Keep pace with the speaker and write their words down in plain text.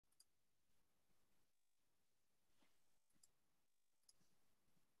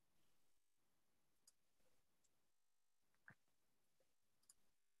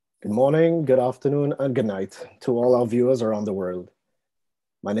Good morning, good afternoon, and good night to all our viewers around the world.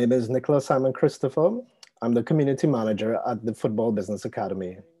 My name is Nicholas Simon Christopher. I'm the community manager at the Football Business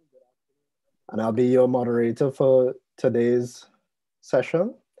Academy, and I'll be your moderator for today's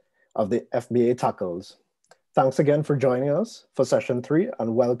session of the FBA Tackles. Thanks again for joining us for session 3,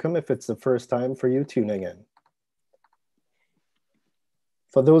 and welcome if it's the first time for you tuning in.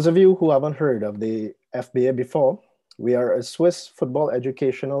 For those of you who haven't heard of the FBA before, we are a Swiss football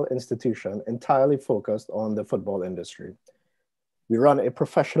educational institution entirely focused on the football industry. We run a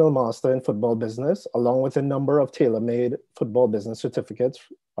professional master in football business, along with a number of tailor-made football business certificates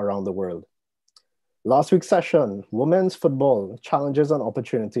around the world. Last week's session, Women's Football Challenges and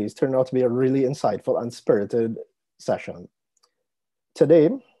Opportunities, turned out to be a really insightful and spirited session. Today,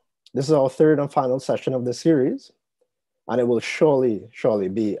 this is our third and final session of the series, and it will surely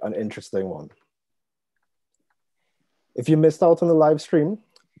be an interesting one. If you missed out on the live stream,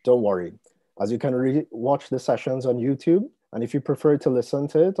 don't worry, as you can watch the sessions on YouTube, and if you prefer to listen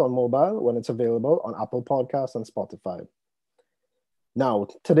to it on mobile when it's available on Apple Podcasts and Spotify. Now,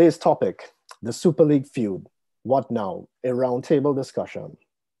 today's topic, the Super League feud. What now? A roundtable discussion.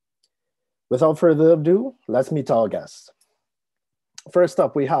 Without further ado, let's meet our guests. First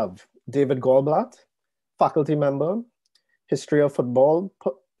up, we have David Goldblatt, faculty member, history of football,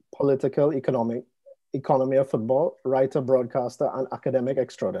 political economy of football, writer, broadcaster, and academic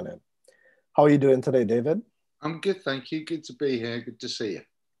extraordinaire. How are you doing today, David? I'm good, thank you. Good to be here. Good to see you.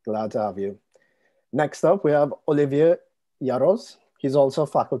 Glad to have you. Next up, we have Olivier Jarosz. He's also a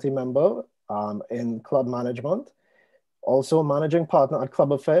faculty member in club management, also managing partner at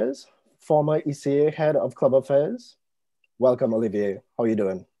Club Affairs, former ECA head of Club Affairs. Welcome, Olivier. How are you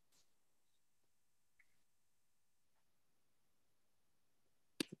doing?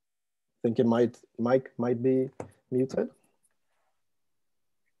 I think your mic might be muted.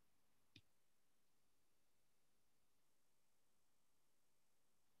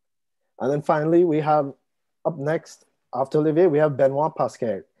 And then finally, we have up next, after Olivier, we have Benoît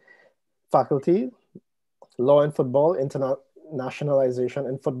Pasquier, faculty, law and football, internationalization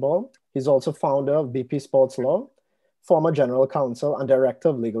in football. He's also founder of BP Sports Law, former general counsel and director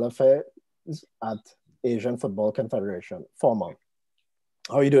of legal affairs at Asian Football Confederation, former.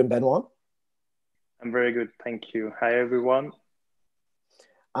 How are you doing, Benoît? I'm very good, thank you. Hi, everyone.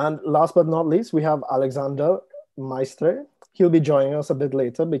 And last but not least, we have Alexandre Mestre. He'll be joining us a bit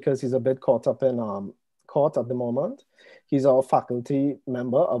later because he's a bit caught up in court at the moment. He's our faculty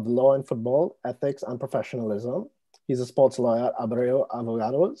member of Law and Football, Ethics and Professionalism. He's a sports lawyer at Abreu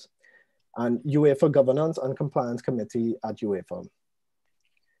Advogados and UEFA Governance and Compliance Committee at UEFA.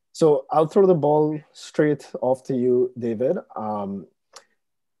 So I'll throw the ball straight off to you, David.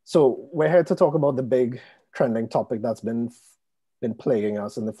 So we're here to talk about the big trending topic that's been plaguing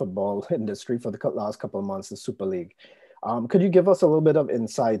us in the football industry for the last couple of months, the Super League. Could you give us a little bit of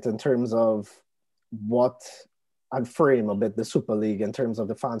insight in terms of what, and frame a bit the Super League in terms of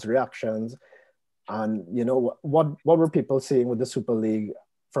the fans' reactions, and you know what were people seeing with the Super League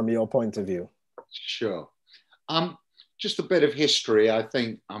from your point of view? Sure. Just a bit of history. I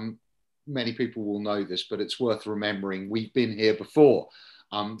think many people will know this, but it's worth remembering. We've been here before.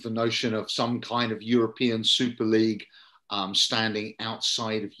 The notion of some kind of European Super League standing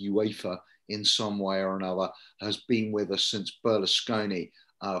outside of UEFA in some way or another has been with us since Berlusconi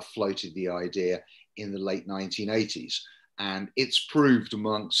floated the idea in the late 1980s. And it's proved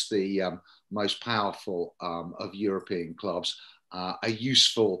amongst the most powerful of European clubs a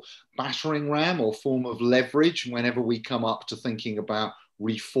useful battering ram or form of leverage whenever we come up to thinking about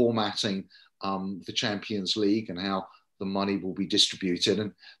reformatting the Champions League and how the money will be distributed.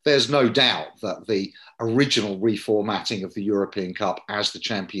 And there's no doubt that the original reformatting of the European Cup as the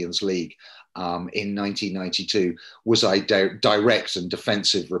Champions League in 1992 was a direct and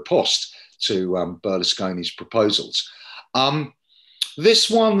defensive riposte to Berlusconi's proposals. This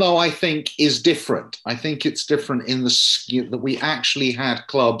one, though, I think is different. I think it's different in that we actually had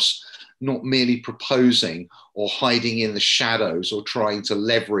clubs not merely proposing or hiding in the shadows or trying to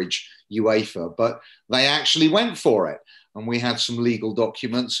leverage UEFA, but they actually went for it. And we had some legal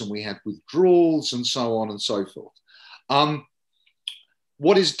documents and we had withdrawals and so on and so forth.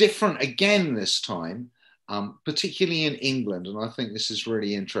 What is different again this time, particularly in England, and I think this is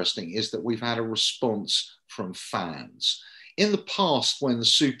really interesting, is that we've had a response from fans. In the past, when the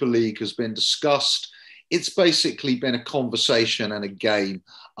Super League has been discussed, it's basically been a conversation and a game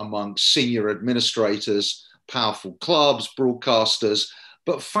among senior administrators, powerful clubs, broadcasters,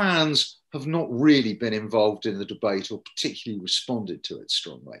 but fans have not really been involved in the debate or particularly responded to it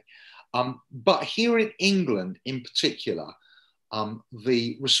strongly. But here in England in particular,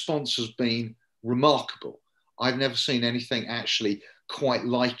 the response has been remarkable. I've never seen anything actually quite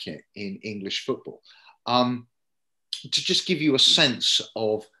like it in English football. To just give you a sense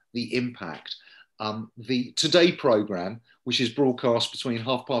of the impact, the Today programme, which is broadcast between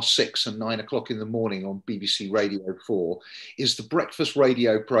 6:30 and 9 o'clock in the morning on BBC Radio 4, is the breakfast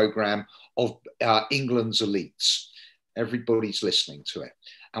radio programme of England's elites. Everybody's listening to it.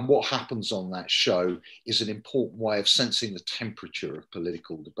 And what happens on that show is an important way of sensing the temperature of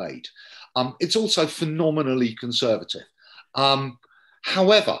political debate. It's also phenomenally conservative.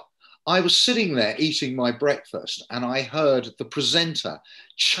 However, I was sitting there eating my breakfast and I heard the presenter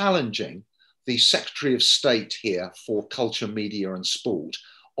challenging the Secretary of State here for Culture, Media and Sport,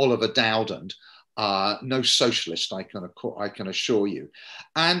 Oliver Dowden, no socialist, I can assure you.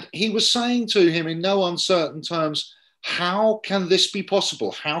 And he was saying to him in no uncertain terms, how can this be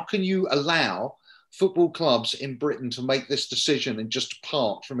possible? How can you allow football clubs in Britain to make this decision and just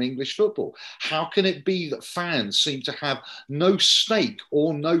depart from English football? How can it be that fans seem to have no stake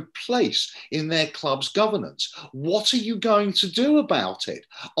or no place in their club's governance? What are you going to do about it?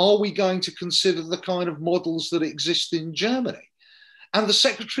 Are we going to consider the kind of models that exist in Germany? And the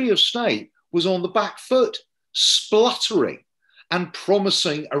Secretary of State was on the back foot, spluttering and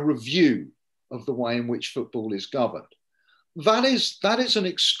promising a review of the way in which football is governed. That is an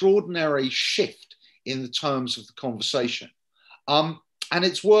extraordinary shift in the terms of the conversation. And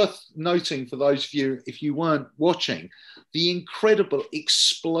it's worth noting for those of you, if you weren't watching, the incredible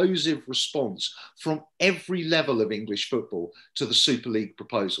explosive response from every level of English football to the Super League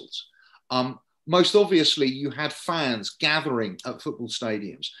proposals. Most obviously, you had fans gathering at football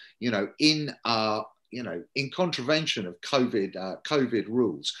stadiums, in contravention of COVID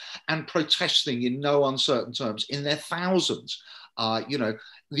rules and protesting in no uncertain terms in their thousands.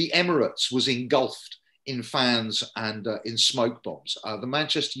 The Emirates was engulfed in fans and in smoke bombs. The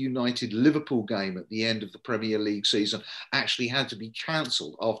Manchester United-Liverpool game at the end of the Premier League season actually had to be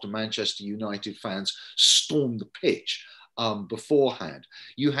cancelled after Manchester United fans stormed the pitch beforehand.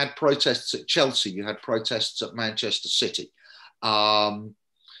 You had protests at Chelsea, you had protests at Manchester City.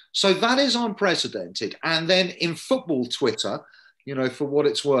 So that is unprecedented. And then in football Twitter, for what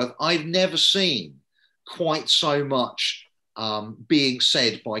it's worth, I've never seen quite so much being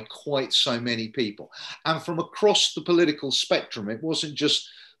said by quite so many people. And from across the political spectrum, it wasn't just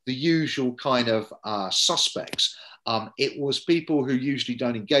the usual kind of suspects. It was people who usually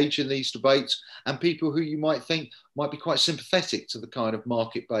don't engage in these debates and people who you might think might be quite sympathetic to the kind of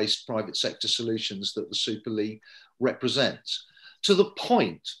market-based private sector solutions that the Super League represents. To the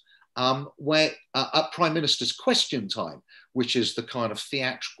point where at Prime Minister's Question Time, which is the kind of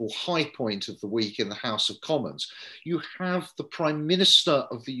theatrical high point of the week in the House of Commons, you have the Prime Minister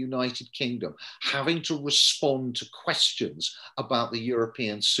of the United Kingdom having to respond to questions about the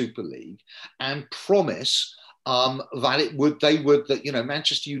European Super League and promise that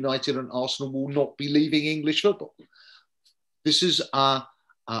Manchester United and Arsenal will not be leaving English football. This is a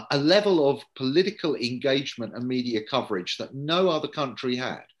level of political engagement and media coverage that no other country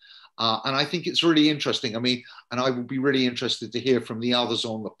had. And I think it's really interesting. And I will be really interested to hear from the others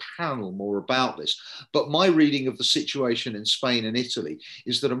on the panel more about this. But my reading of the situation in Spain and Italy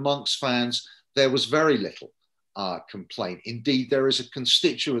is that amongst fans, there was very little complaint. Indeed, there is a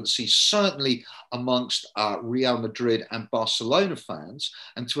constituency, certainly amongst Real Madrid and Barcelona fans,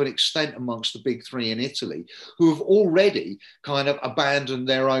 and to an extent amongst the big three in Italy, who have already kind of abandoned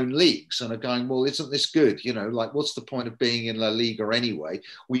their own leagues and are going, well, isn't this good? What's the point of being in La Liga anyway?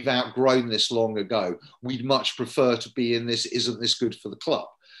 We've outgrown this long ago. We'd much prefer to be in this. Isn't this good for the club?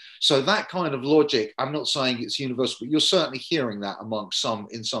 So that kind of logic, I'm not saying it's universal, but you're certainly hearing that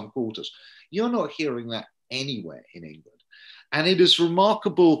in some quarters. You're not hearing that anywhere in England. And it is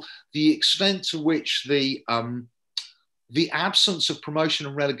remarkable the extent to which the absence of promotion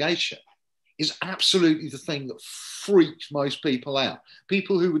and relegation is absolutely the thing that freaked most people out.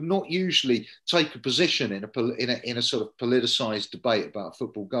 People who would not usually take a position in a sort of politicized debate about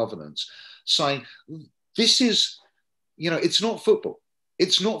football governance, saying this is, it's not football.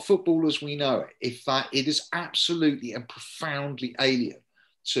 It's not football as we know it. It is absolutely and profoundly alien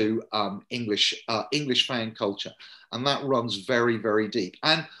to English fan culture, and that runs very, very deep.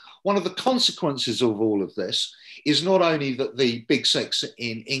 And one of the consequences of all of this is not only that the Big Six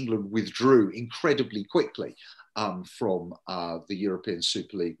in England withdrew incredibly quickly from the European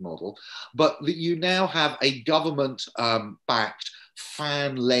Super League model, but that you now have a government-backed,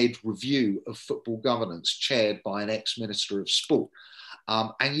 fan-led review of football governance chaired by an ex-Minister of Sport.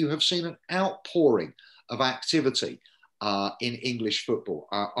 And you have seen an outpouring of activity in English football.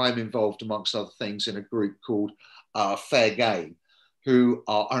 I'm involved, amongst other things, in a group called Fair Game, who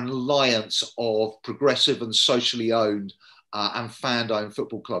are an alliance of progressive and socially owned and fan-owned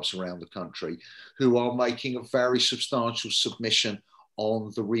football clubs around the country, who are making a very substantial submission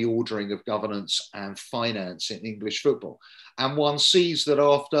on the reordering of governance and finance in English football. And one sees that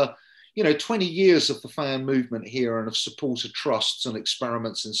after 20 years of the fan movement here and of supporter trusts and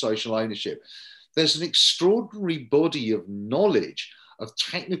experiments in social ownership, there's an extraordinary body of knowledge, of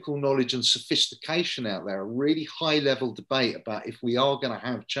technical knowledge and sophistication out there, a really high level debate about if we are going to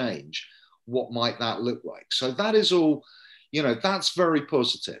have change, what might that look like? So that is all, that's very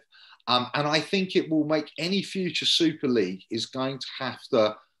positive. And I think it will make any future Super League is going to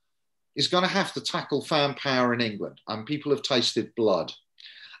have to tackle fan power in England. And people have tasted blood.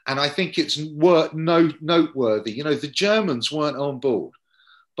 And I think it's noteworthy. The Germans weren't on board.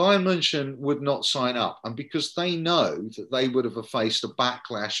 Bayern München would not sign up. And because they know that they would have faced a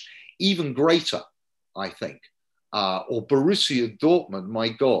backlash even greater, I think. Or Borussia Dortmund, my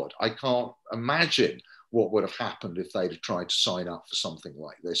God, I can't imagine what would have happened if they'd have tried to sign up for something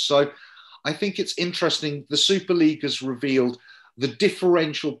like this. So I think it's interesting. The Super League has revealed the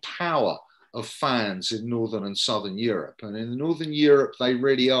differential power of fans in Northern and Southern Europe. And in Northern Europe, they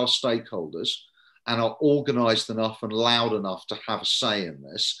really are stakeholders and are organised enough and loud enough to have a say in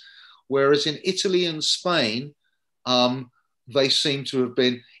this. Whereas in Italy and Spain, they seem to have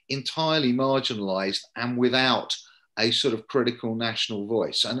been entirely marginalised and without a sort of critical national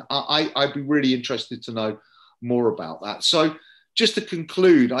voice. And I'd be really interested to know more about that. So just to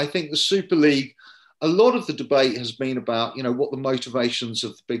conclude, I think the Super League, a lot of the debate has been about, what the motivations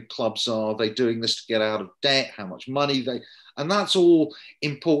of the big clubs are. Are they doing this to get out of debt? How much money and that's all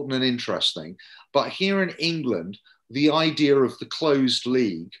important and interesting. But here in England, the idea of the closed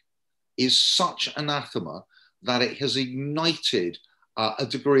league is such anathema that it has ignited a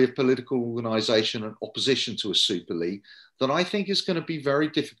degree of political organisation and opposition to a Super League that I think is going to be very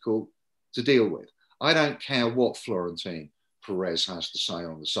difficult to deal with. I don't care what Florentine Perez has to say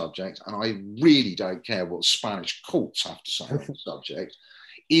on the subject, and I really don't care what Spanish courts have to say on the subject.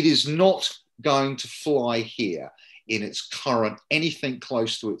 It is not going to fly here in its current, anything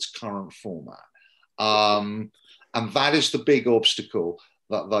close to its current format. And that is the big obstacle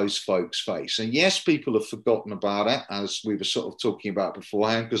that those folks face. And yes, people have forgotten about it, as we were sort of talking about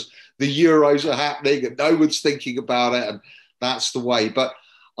beforehand, because the Euros are happening and no one's thinking about it, and that's the way. But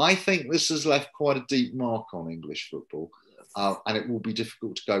I think this has left quite a deep mark on English football, and it will be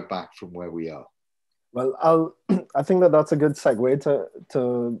difficult to go back from where we are. Well, I think that's a good segue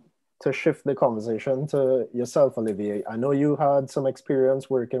to shift the conversation to yourself, Olivier. I know you had some experience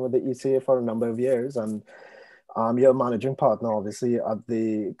working with the ECA for a number of years, and you're a managing partner, obviously, at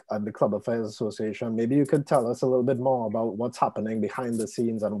the Club Affairs Association. Maybe you could tell us a little bit more about what's happening behind the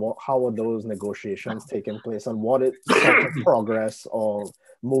scenes and how are those negotiations taking place, and what sort of progress or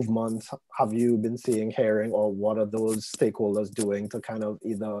movement have you been seeing, hearing, or what are those stakeholders doing to kind of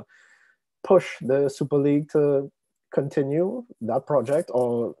either push the Super League to continue that project,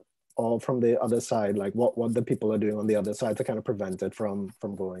 or from the other side, like what the people are doing on the other side to kind of prevent it from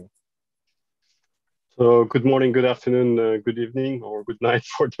going? So good morning, good afternoon, good evening, or good night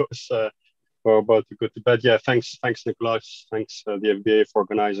for those who are about to go to bed. Yeah, thanks, Nicholas. Thanks, the FBA, for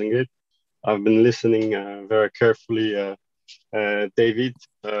organizing it. I've been listening very carefully. David,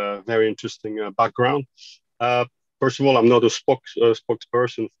 very interesting background. First of all, I'm not a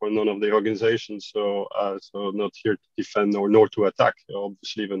spokesperson for none of the organizations, so not here to defend nor to attack,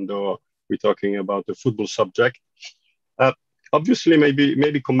 obviously, even though we're talking about the football subject. Obviously,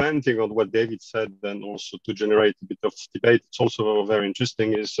 maybe commenting on what David said, and also to generate a bit of debate. It's also very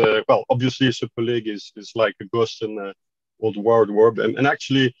interesting. Is obviously Super League is like a ghost in the old world, and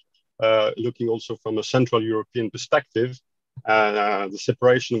actually looking also from a Central European perspective, the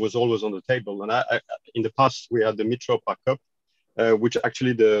separation was always on the table. And in the past, we had the Mitropa Cup, which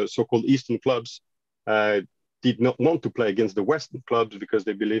actually the so-called Eastern clubs did not want to play against the Western clubs because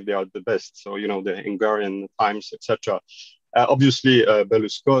they believe they are the best. So the Hungarian Times, etc. Obviously,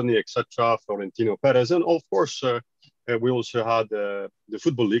 Berlusconi, etc., Florentino Perez, and of course, we also had the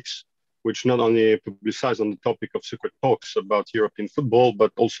football leagues, which not only publicized on the topic of secret talks about European football,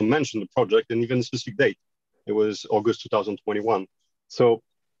 but also mentioned the project and even a specific date. It was August 2021. So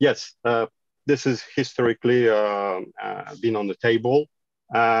yes, this is historically been on the table,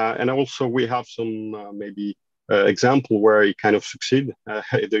 and also we have some maybe example where it kind of succeed.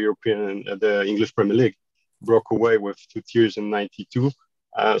 The English Premier League broke away with 2 tiers in '92.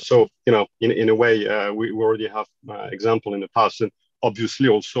 So in a way, we already have example in the past, and obviously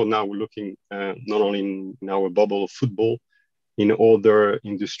also now we're looking not only in our bubble of football, in other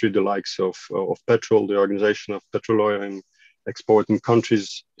industry, the likes of petrol, the organization of petrol oil exporting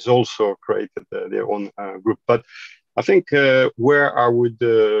countries is also created their own group. But I think where I would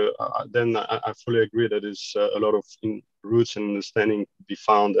then I fully agree that there's a lot of roots and understanding to be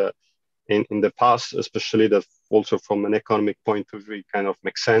found in the past, especially that also from an economic point of view, it kind of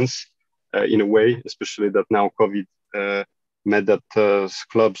makes sense in a way, especially that now COVID meant that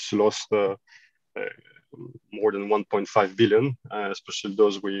clubs lost more than 1.5 billion, especially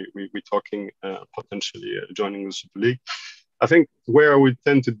those we're talking potentially joining the Super League. I think where I would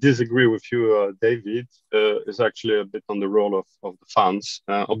tend to disagree with you, David, is actually a bit on the role of the fans.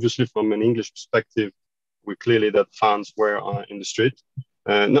 Obviously, from an English perspective, we're clearly that fans were in the street,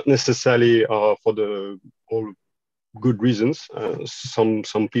 not necessarily for the all good reasons.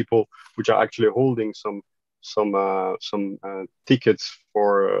 Some people which are actually holding some tickets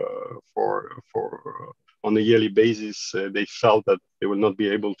for on a yearly basis, they felt that they will not be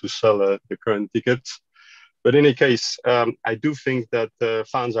able to sell the current tickets. But in any case, I do think that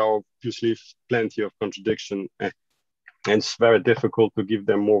fans are obviously plenty of contradiction, and it's very difficult to give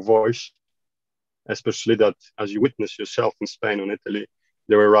them more voice, especially that, as you witness yourself in Spain and Italy,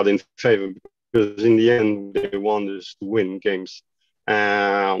 they were rather in favor, because in the end, they want is to win games.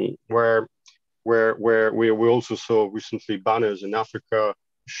 Where we also saw recently banners in Africa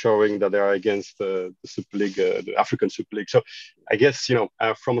showing that they are against the Super League, the African Super League. So I guess,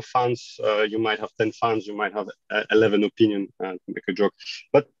 from a fans, you might have 10 fans, you might have 11 opinion to make a joke.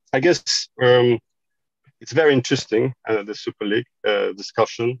 But I guess it's very interesting, the Super League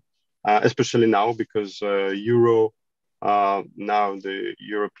discussion, especially now because Euro, now the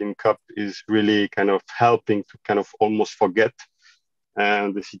European Cup is really kind of helping to kind of almost forget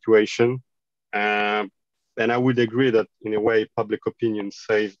the situation. And I would agree that in a way, public opinion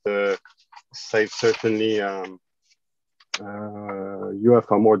saved certainly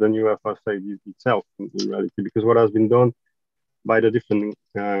UEFA more than UEFA saved itself in reality, because what has been done by the different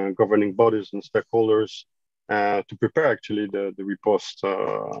governing bodies and stakeholders to prepare actually the riposte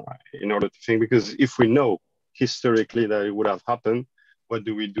in order to think, because if we know historically that it would have happened, what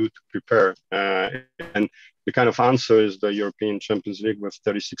do we do to prepare? And the kind of answer is the European Champions League with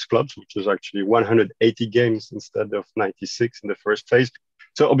 36 clubs, which is actually 180 games instead of 96 in the first phase.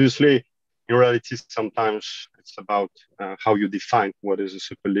 So obviously, in reality, sometimes it's about how you define what is a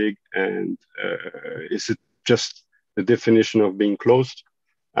Super League, and is it just the definition of being closed?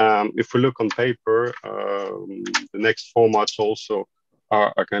 If we look on paper, the next formats also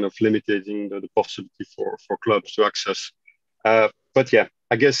are kind of limiting the possibility for clubs to access. But yeah,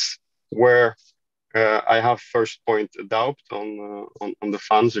 I guess where I have first point doubt on the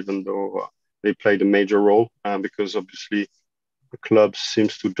fans, even though they played a major role, because obviously the club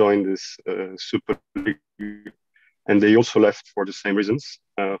seems to join this Super League, and they also left for the same reasons,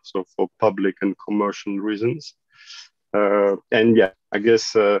 so for public and commercial reasons. And yeah, I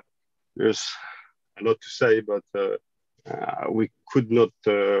guess there's a lot to say, but we could not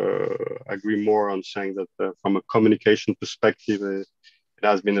agree more on saying that from a communication perspective, it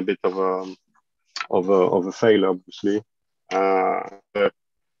has been a bit of a failure, obviously.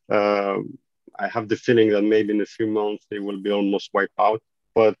 I have the feeling that maybe in a few months they will be almost wiped out.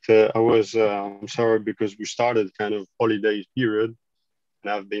 But I'm sorry, because we started kind of holiday period,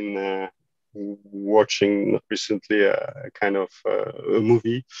 and I've been watching recently a kind of a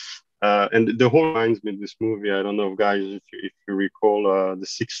movie. And the whole reminds me of this movie. I don't know, guys, if you recall The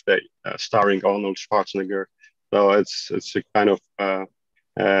Sixth Day, starring Arnold Schwarzenegger. So it's a kind of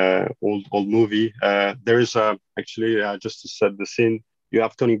old movie. There is actually, just to set the scene, you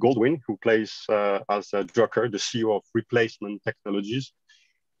have Tony Goldwyn, who plays as Drucker, the CEO of Replacement Technologies,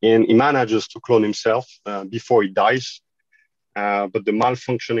 and he manages to clone himself before he dies. But the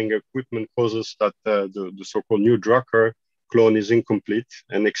malfunctioning equipment causes that the so-called new Drucker clone is incomplete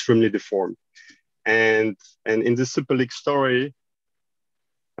and extremely deformed. And in the Super League story,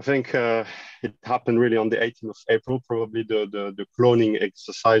 I think it happened really on the 18th of April. Probably the cloning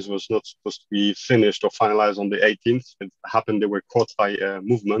exercise was not supposed to be finished or finalized on the 18th. It happened, they were caught by a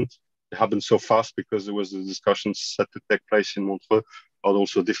movement. It happened so fast because there was a discussion set to take place in Montreux about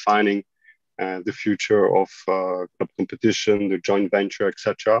also defining the future of club competition, the joint venture,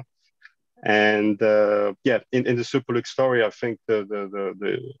 etc. And in the Super League story, I think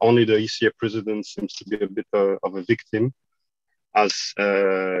the only the ECA president seems to be a bit of a victim, as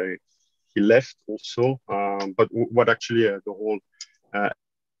he left also. But what actually the whole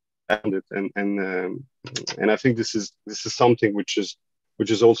ended, and I think this is something which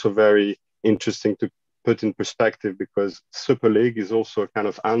is also very interesting to put in perspective, because Super League is also a kind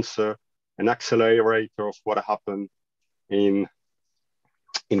of answer, an accelerator of what happened in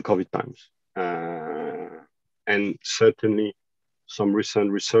COVID times. And certainly some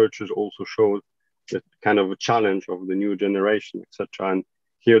recent researchers also showed that kind of a challenge of the new generation, etc. And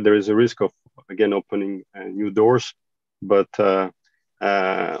here there is a risk of, again, opening new doors, but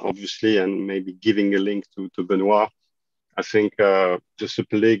obviously, and maybe giving a link to Benoît, I think the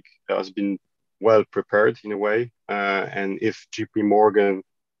Super League has been well prepared in a way. And if JP Morgan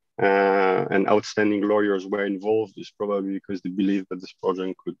and outstanding lawyers were involved, it's probably because they believe that this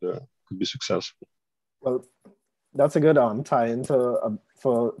project could be successful. Well, that's a good tie into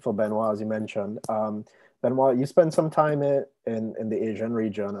for Benoît, as you mentioned. Benoît, you spent some time in the Asian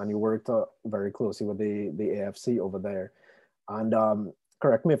region, and you worked very closely with the AFC over there. And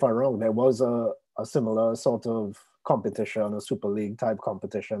correct me if I'm wrong, there was a similar sort of competition, a Super League type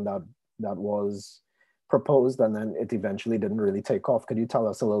competition that was proposed, and then it eventually didn't really take off. Could you tell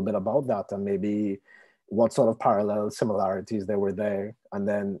us a little bit about that, and maybe what sort of parallel similarities there were there, and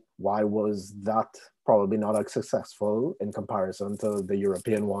then why was that probably not as successful in comparison to the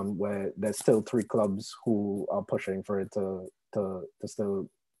European one, where there's still 3 clubs who are pushing for it to still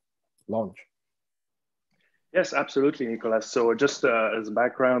launch? Yes, absolutely, Nicolas. So just as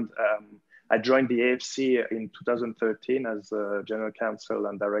background, I joined the AFC in 2013 as General Counsel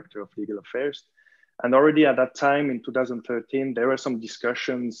and Director of Legal Affairs. And already at that time in 2013, there were some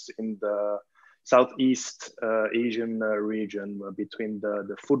discussions in the Southeast Asian region between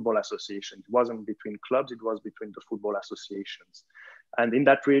the football association. It wasn't between clubs, it was between the football associations. And in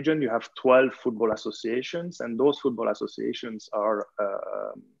that region, you have 12 football associations, and those football associations are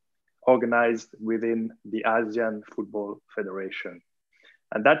organized within the ASEAN Football Federation.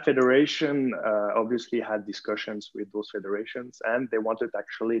 And that federation obviously had discussions with those federations, and they wanted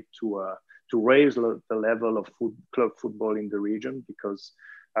actually to raise the level of club football in the region, because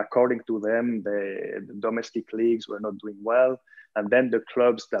according to them, the domestic leagues were not doing well. And then the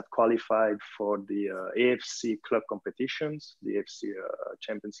clubs that qualified for the AFC club competitions, the AFC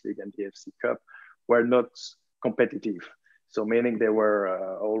Champions League and the AFC Cup, were not competitive. So meaning they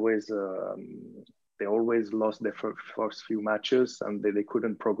were always lost their first few matches, and they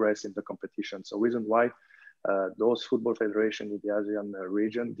couldn't progress in the competition. So reason why those football federations in the ASEAN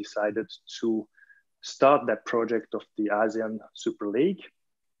region decided to start that project of the ASEAN Super League.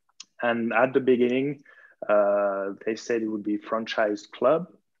 And at the beginning, they said it would be franchise club.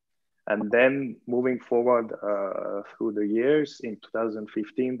 And then moving forward through the years, in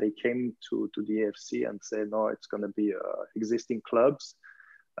 2015, they came to the AFC and said, no, it's going to be existing clubs.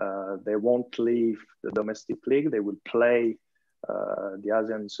 They won't leave the domestic league. They will play the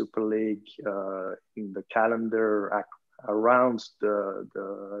ASEAN Super League in the calendar around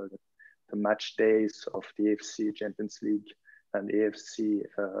the match days of the AFC Champions League and AFC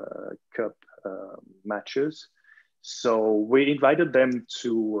Cup matches. So we invited them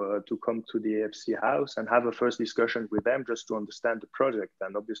to come to the AFC house and have a first discussion with them just to understand the project.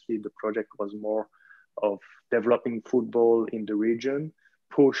 And obviously the project was more of developing football in the region,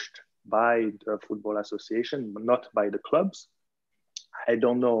 pushed by the football association, but not by the clubs. I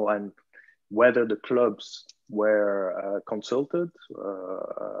don't know and whether the clubs were consulted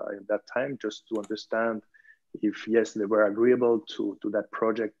at that time, just to understand if, yes, they were agreeable to that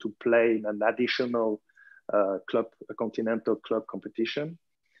project to play an additional a continental club competition.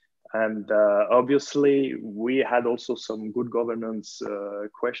 And obviously we had also some good governance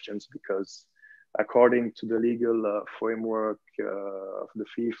questions, because according to the legal framework of the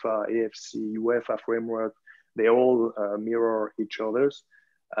FIFA, AFC, UEFA framework, they all mirror each other's.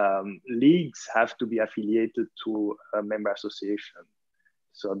 Leagues have to be affiliated to a member association.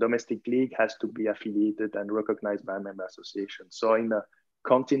 So a domestic league has to be affiliated and recognized by a member association. So in a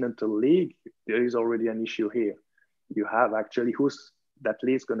continental league, there is already an issue here. You have actually who's that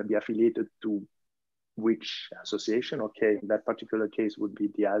league is going to be affiliated to which association. Okay, in that particular case would be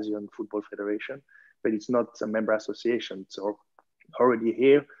the ASEAN Football Federation, but it's not a member association. So already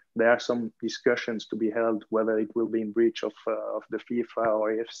here, there are some discussions to be held whether it will be in breach of the FIFA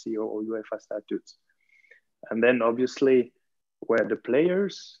or AFC or UEFA statutes. And then obviously where the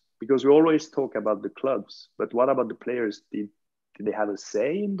players, because we always talk about the clubs, but what about the players? Did they have a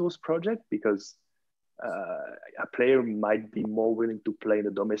say in those projects? Because a player might be more willing to play in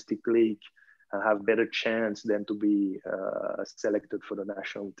the domestic league and have better chance than to be selected for the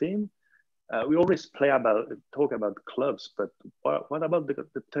national team. We always talk about the clubs, but what about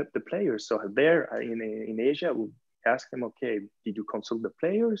the players? So there in Asia, we ask them, okay, did you consult the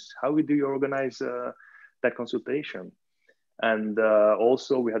players? How do you organize that consultation? And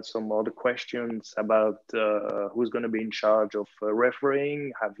also we had some other questions about who's going to be in charge of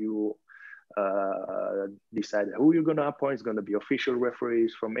refereeing. Have you decided who you're going to appoint? Is going to be official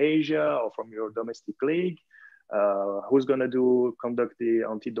referees from Asia or from your domestic league? Who's going to conduct the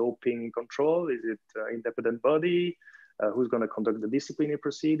anti-doping control? Is it an independent body? Who's going to conduct the disciplinary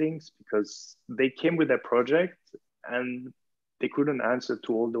proceedings? Because they came with their project and they couldn't answer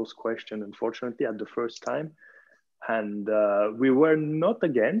to all those questions, unfortunately, at the first time. And we were not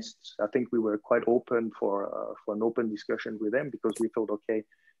against. I think we were quite open for an open discussion with them, because we thought, okay,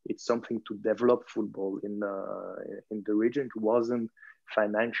 it's something to develop football in the region. It wasn't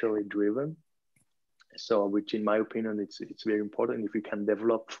financially driven. So, which in my opinion, it's very important. If you can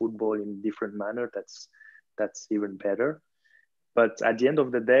develop football in different manner, that's even better. But at the end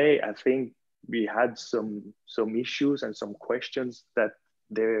of the day, I think we had some issues and some questions that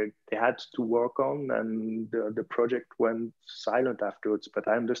they had to work on, and the project went silent afterwards. But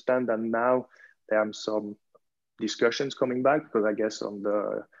I understand that now there are some discussions coming back, because I guess on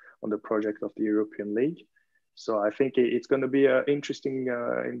the project of the European League. So I think it's going to be interesting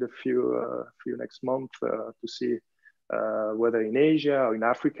in the few next month to see whether in Asia or in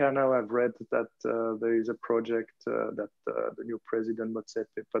Africa. Now I've read that there is a project that the new president Mestre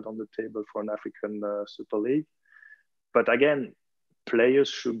put on the table for an African Super League. But again, players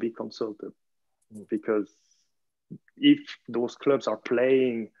should be consulted, because if those clubs are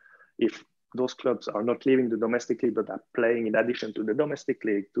playing, if those clubs are not leaving the domestic league, but are playing in addition to the domestic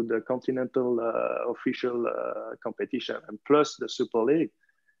league, to the continental official competition, and plus the Super League,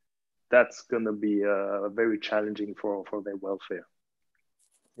 that's going to be very challenging for their welfare.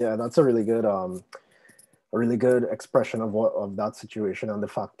 Yeah, that's a really good expression of that situation and the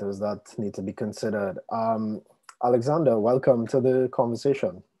factors that need to be considered. Alexandre, welcome to the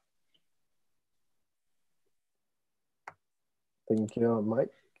conversation. Thank you,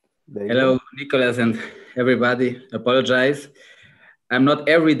 Mike. Hello, Nicolas and everybody. Apologize. I'm not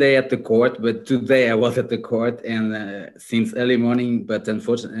every day at the court, but today I was at the court, and since early morning, but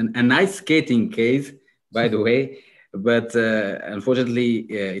unfortunately, a nice skating case, by the way, but unfortunately,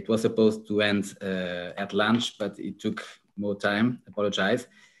 it was supposed to end at lunch, but it took more time. Apologize.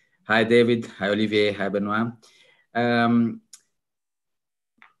 Hi, David. Hi, Olivier. Hi, Benoît.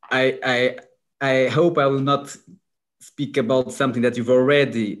 I hope I will not speak about something that you've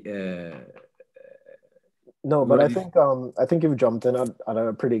already no, but I think you've jumped in at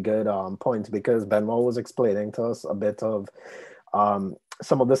a pretty good point, because Benoît was explaining to us a bit of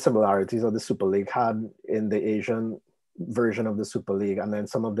some of the similarities that the Super League had in the Asian version of the Super League, and then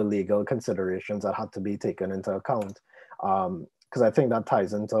some of the legal considerations that had to be taken into account. Because I think that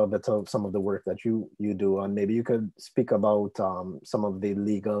ties into a bit of some of the work that you do, and maybe you could speak about some of the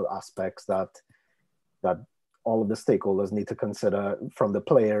legal aspects that all of the stakeholders need to consider, from the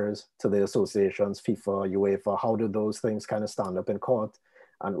players to the associations, FIFA, UEFA. How do those things kind of stand up in court,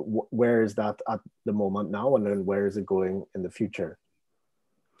 and where is that at the moment now, and then where is it going in the future?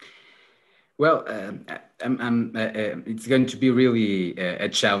 Well, it's going to be really a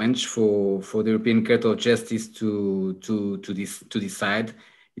challenge for the European Court of Justice to decide.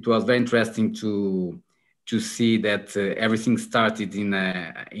 It was very interesting to see that everything started in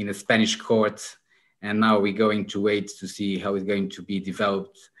a Spanish court, and now we're going to wait to see how it's going to be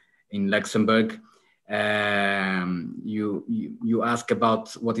developed in Luxembourg. You ask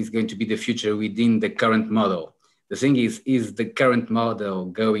about what is going to be the future within the current model. The thing is the current model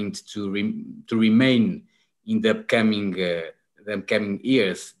going to remain in the upcoming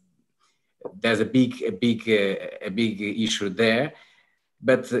years? There's a big issue there,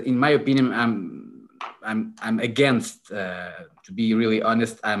 but in my opinion, I'm against. To be really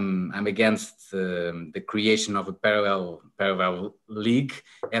honest, I'm against the creation of a parallel league,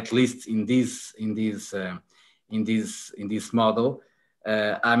 at least in this model.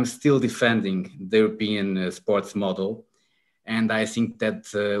 I'm still defending the European sports model, and I think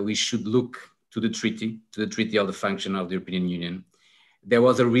that we should look to the treaty of the function of the European Union. There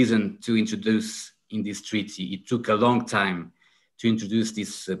was a reason to introduce in this treaty. It took a long time to introduce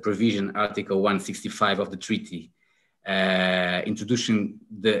this provision, Article 165 of the treaty, introducing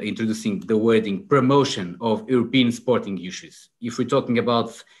the wording promotion of European sporting issues. If we're talking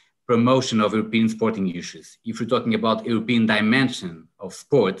about promotion of European sporting issues, if we're talking about European dimension of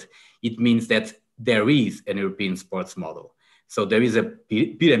sport, it means that there is an European sports model. So there is a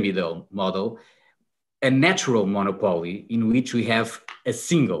pyramidal model, a natural monopoly in which we have a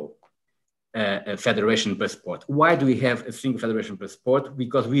single federation per sport. Why do we have a single federation per sport?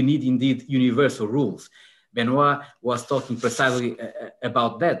 Because we need indeed universal rules. Benoît was talking precisely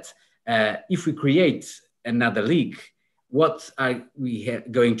about that. If we create another league, what are we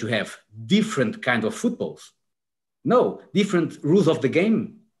going to have? Different kind of footballs? No, different rules of the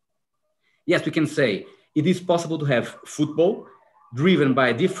game. Yes, we can say it is possible to have football driven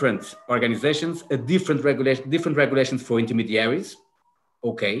by different organizations, different regulations for intermediaries,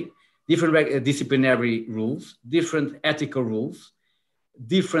 okay, different disciplinary rules, different ethical rules,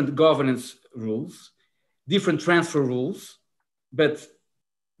 different governance rules, different transfer rules, but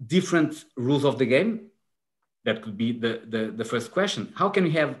different rules of the game. That could be the first question. How can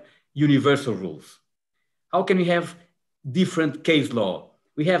we have universal rules? How can we have different case law?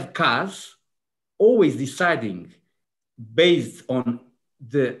 We have CAS always deciding based on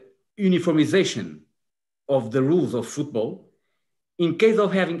the uniformization of the rules of football. In case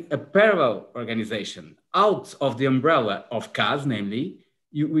of having a parallel organization out of the umbrella of CAS, namely,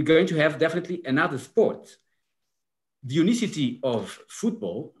 we're going to have definitely another sport. The unicity of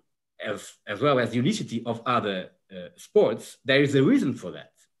football, as well as the unicity of other sports, there is a reason for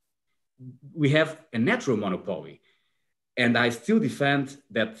that. We have a natural monopoly, and I still defend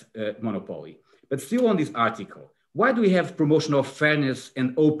that monopoly. But still on this article, why do we have promotion of fairness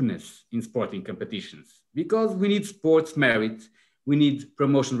and openness in sporting competitions? Because we need sports merit, we need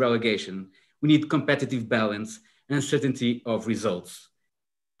promotion relegation, we need competitive balance and certainty of results.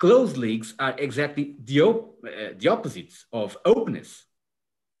 Closed leagues are exactly the opposites of openness.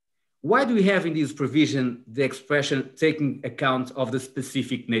 Why do we have in this provision the expression taking account of the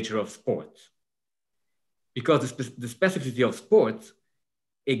specific nature of sport? Because the specificity of sport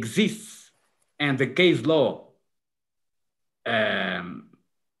exists, and the case law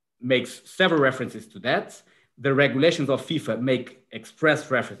makes several references to that. The regulations of FIFA make express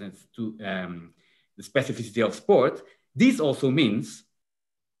references to the specificity of sport. This also means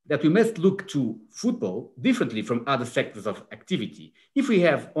that we must look to football differently from other sectors of activity. If we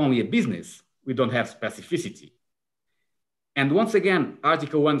have only a business, we don't have specificity. And once again,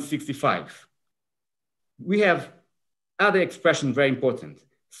 Article 165, we have other expression very important: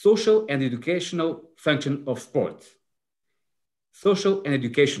 social and educational function of sport. Social and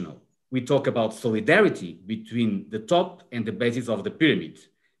educational. We talk about solidarity between the top and the basis of the pyramid,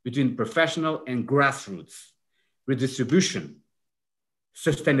 between professional and grassroots, redistribution,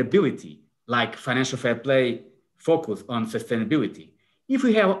 sustainability, like financial fair play focus on sustainability. If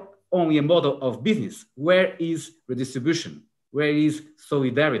we have only a model of business, where is redistribution? Where is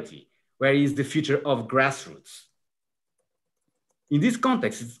solidarity? Where is the future of grassroots? In this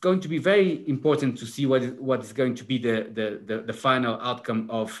context, it's going to be very important to see what is going to be the final outcome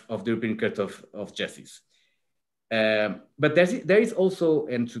of the European Court of Justice. But there is also,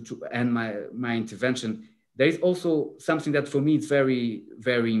 and to end my intervention, there is also something that for me is very,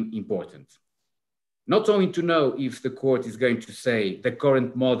 very important. Not only to know if the court is going to say the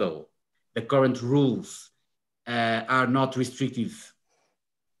current model, the current rules are not restrictive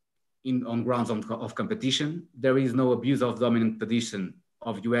on grounds of competition. There is no abuse of dominant position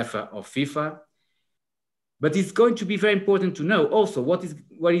of UEFA or FIFA. But it's going to be very important to know also what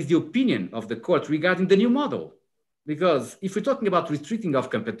is the opinion of the court regarding the new model. Because if we're talking about restricting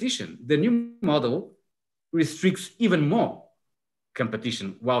of competition, the new model restricts even more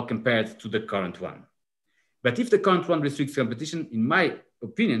competition while compared to the current one. But if the current one restricts competition, in my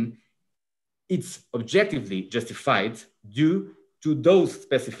opinion, it's objectively justified due to those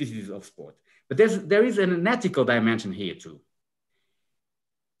specificities of sport. But there is an ethical dimension here too.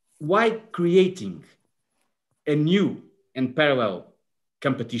 Why creating a new and parallel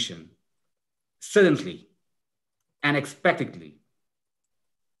competition suddenly, unexpectedly?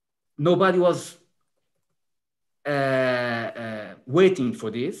 Nobody was waiting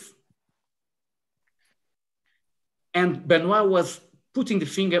for this. And Benoît was putting the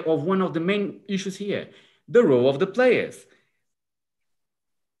finger of one of the main issues here, the role of the players.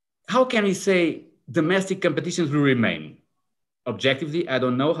 How can we say domestic competitions will remain? Objectively, I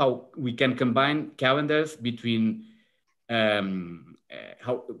don't know how we can combine calendars between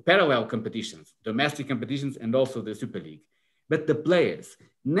parallel competitions, domestic competitions, and also the Super League. But the players,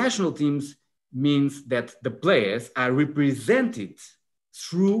 national teams means that the players are represented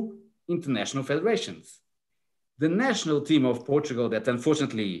through international federations. The national team of Portugal, that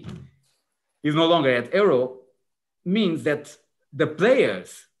unfortunately is no longer at Euro, means that the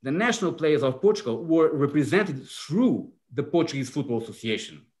players, the national players of Portugal, were represented through the Portuguese Football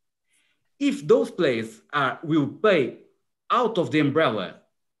Association. If those players will play out of the umbrella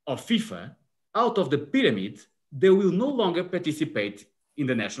of FIFA, out of the pyramid, they will no longer participate in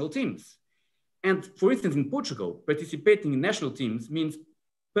the national teams. And for instance, in Portugal, participating in national teams means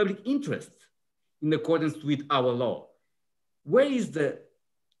public interest in accordance with our law. Where is the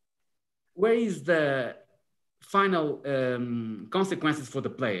final consequences for the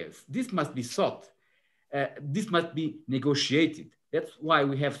players? This must be sought. This must be negotiated. That's why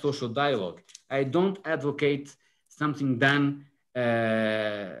we have social dialogue. I don't advocate something done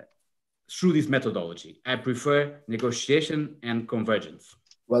through this methodology. I prefer negotiation and convergence.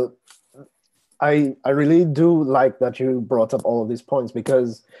 Well, I really do like that you brought up all of these points,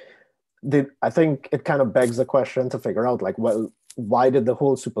 because I think it kind of begs the question to figure out, like, well, why did the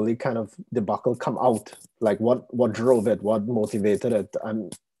whole Super League kind of debacle come out? Like, what drove it? What motivated it?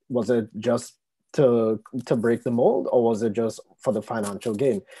 And was it just to break the mold, or was it just for the financial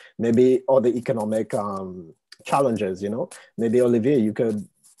gain? Maybe, or the economic challenges, you know? Maybe, Olivier, you could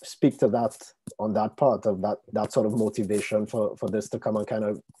speak to that, on that part of that sort of motivation for this to come and kind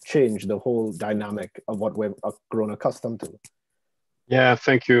of change the whole dynamic of what we've grown accustomed to. Yeah,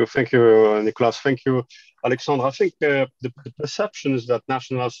 thank you, Nicolas. Thank you, Alexandre. I think the perception is that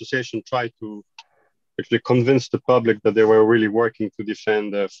National Association tried to actually convince the public that they were really working to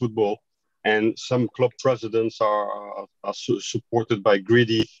defend football, and some club presidents are supported by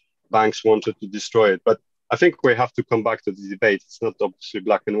greedy banks wanted to destroy it. But I think we have to come back to the debate. It's not obviously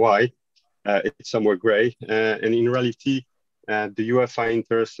black and white. It's somewhere gray. And in reality, the UEFA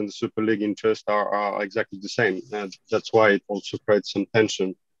interest and the Super League interest are exactly the same. That's why it also creates some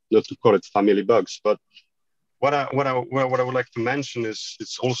tension, not to call it family bugs. But what I would like to mention is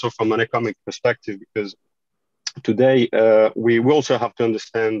it's also from an economic perspective, because today we also have to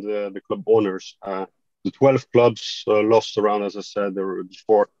understand the club owners. The 12 clubs lost around, as I said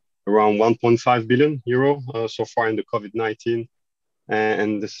before, around 1.5 billion euro so far in the COVID-19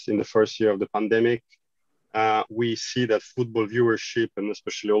 and this in the first year of the pandemic. We see that football viewership, and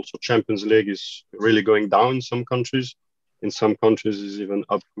especially also Champions League, is really going down in some countries. In some countries, is even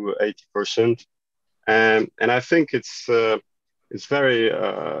up to 80%. And I think it's very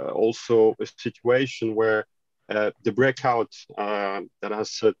also a situation where the breakout that has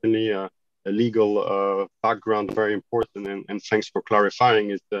certainly a legal background, very important, and thanks for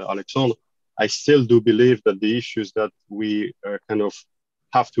clarifying it, Alexandre. I still do believe that the issues that we kind of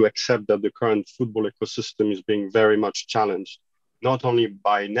have to accept that the current football ecosystem is being very much challenged, not only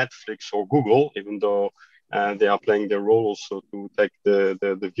by Netflix or Google, even though they are playing their role also to take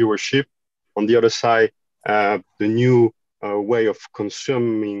the viewership. On the other side, the new way of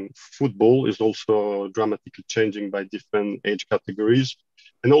consuming football is also dramatically changing by different age categories.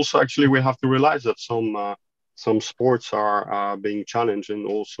 And also, actually, we have to realize that some sports are being challenged and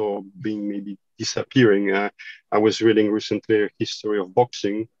also being maybe disappearing. I was reading recently a history of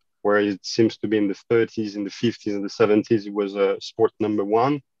boxing, where it seems to be in the 30s, in the 50s, and the 70s, it was sport number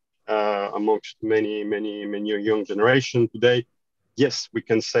one amongst many young generation. Today, yes, we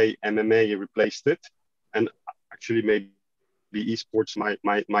can say MMA replaced it, and actually maybe esports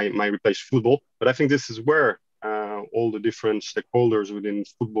might replace football. But I think this is where all the different stakeholders within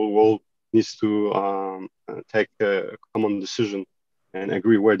football world needs to take a common decision and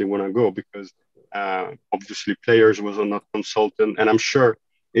agree where they want to go, because obviously players was not consulted, and I'm sure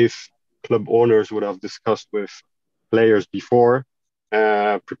if club owners would have discussed with players before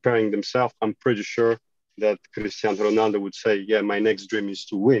preparing themselves, I'm pretty sure that Cristiano Ronaldo would say, yeah, my next dream is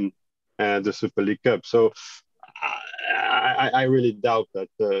to win the Super League Cup. So I really doubt that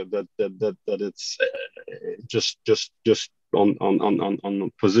it's just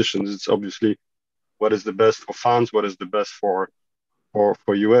on positions. It's obviously what is the best for fans, what is the best for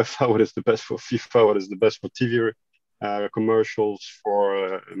UEFA, what is the best for FIFA, what is the best for TV commercials,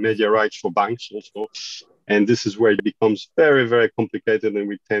 for media rights, for banks also. And this is where it becomes very, very complicated, and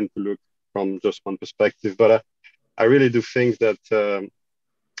we tend to look from just one perspective. But I really do think that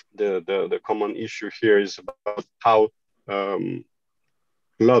the common issue here is about how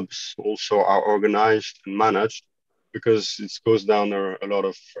clubs also are organized and managed, because it goes down a lot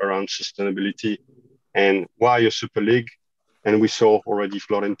of around sustainability and why a Super League. And we saw already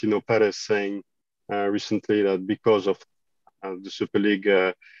Florentino Perez saying recently that because of the Super League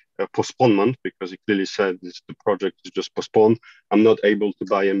postponement, because he clearly said the project is just postponed, I'm not able to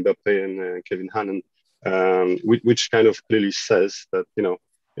buy Mbappe and Kevin Hannon, which kind of clearly says that, you know,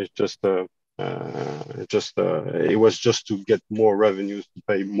 it's just it was just to get more revenues to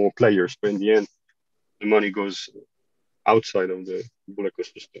pay more players, but in the end, the money goes outside of the football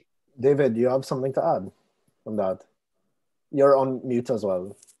ecosystem. David, you have something to add on that? You're on mute as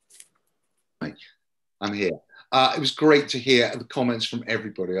well. I'm here. It was great to hear the comments from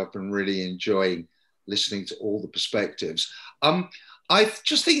everybody. I've been really enjoying listening to all the perspectives. I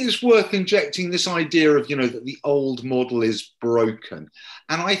just think it's worth injecting this idea of, you know, that the old model is broken.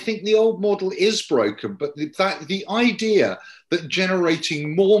 And I think the old model is broken, but the idea that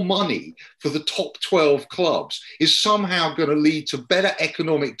generating more money for the top 12 clubs is somehow going to lead to better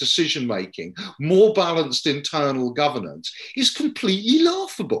economic decision making, more balanced internal governance is completely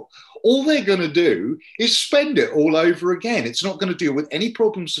laughable. All they're going to do is spend it all over again. It's not going to deal with any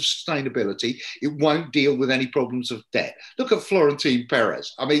problems of sustainability. It won't deal with any problems of debt. Look at Florentine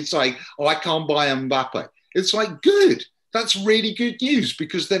Perez. I mean, it's like, oh, I can't buy Mbappe. It's like, good. That's really good news,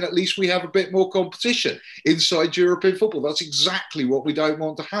 because then at least we have a bit more competition inside European football. That's exactly what we don't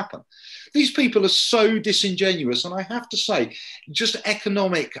want to happen. These people are so disingenuous. And I have to say, just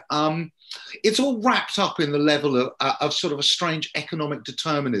economic, it's all wrapped up in the level of sort of a strange economic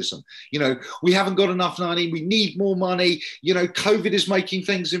determinism. You know, we haven't got enough money. We need more money. You know, COVID is making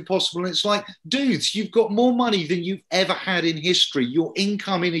things impossible. And it's like, dudes, you've got more money than you've ever had in history. Your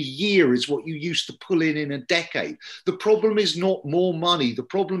income in a year is what you used to pull in a decade. The problem is not more money. The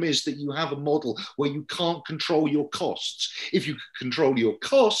problem is that you have a model where you can't control your costs. If you control your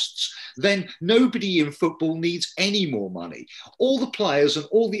costs, then nobody in football needs any more money. All the players and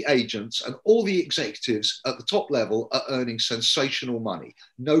all the agents and all the executives at the top level are earning sensational money.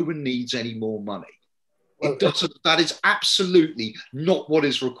 No one needs any more money. It doesn't, that is absolutely not what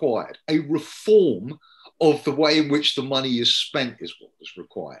is required. A reform of the way in which the money is spent is what is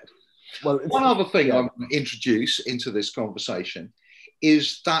required. Well, one other thing I'm going to introduce into this conversation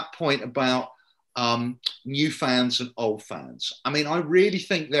is that point about new fans and old fans. I mean, I really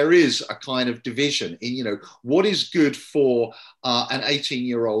think there is a kind of division in, you know, what is good for an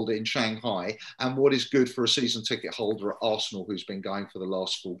 18-year-old in Shanghai and what is good for a season ticket holder at Arsenal who's been going for the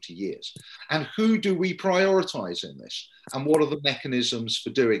last 40 years. And who do we prioritize in this? And what are the mechanisms for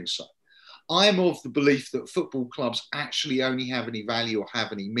doing so? I'm of the belief that football clubs actually only have any value or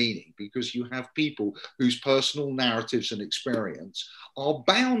have any meaning because you have people whose personal narratives and experience are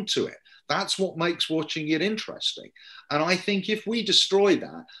bound to it. That's what makes watching it interesting. And I think if we destroy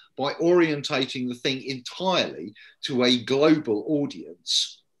that by orientating the thing entirely to a global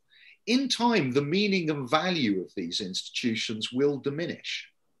audience, in time, the meaning and value of these institutions will diminish.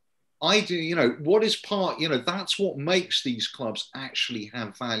 I do, you know, what is part, you know, that's what makes these clubs actually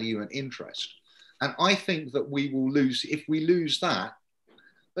have value and interest. And I think that we will lose, if we lose that,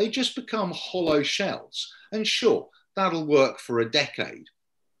 they just become hollow shells. And sure, that'll work for a decade.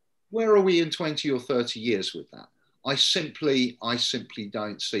 Where are we in 20 or 30 years with that? I simply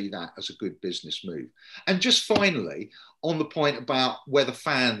don't see that as a good business move. And just finally, on the point about whether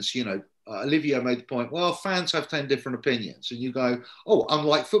fans, you know, Olivier made the point, well, fans have 10 different opinions. And you go, oh,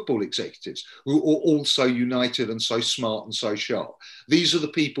 unlike football executives who are all so united and so smart and so sharp. These are the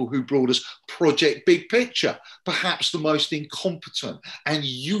people who brought us Project Big Picture, perhaps the most incompetent and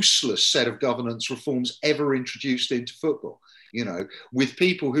useless set of governance reforms ever introduced into football. You know, with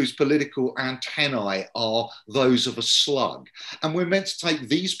people whose political antennae are those of a slug. And we're meant to take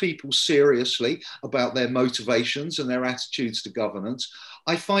these people seriously about their motivations and their attitudes to governance.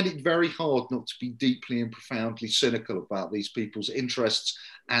 I find it very hard not to be deeply and profoundly cynical about these people's interests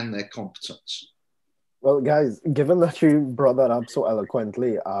and their competence. Well, guys, given that you brought that up so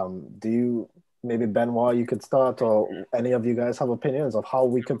eloquently, do you, maybe Benoît, you could start, or any of you guys have opinions of how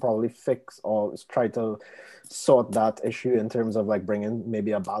we could probably fix or try to sort that issue in terms of like bringing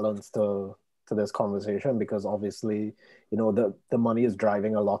maybe a balance to this conversation? Because obviously, you know, the money is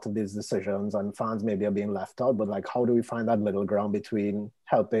driving a lot of these decisions and fans maybe are being left out, but like, how do we find that middle ground between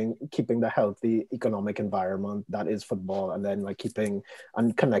keeping the healthy economic environment that is football, and then like keeping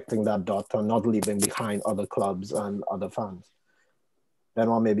and connecting that dot and not leaving behind other clubs and other fans?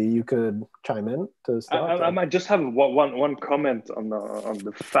 Benoît, maybe you could chime in to start. I might just have one comment on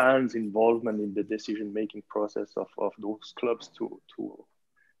the fans' involvement in the decision-making process of those clubs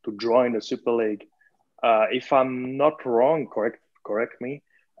to join the Super League. If I'm not wrong, correct me.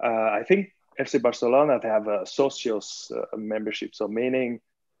 I think FC Barcelona have a socios membership, so meaning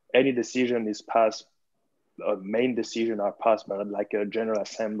any decision is passed, main decision are passed by like a general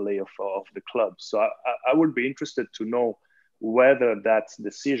assembly of the club. So I would be interested to know whether that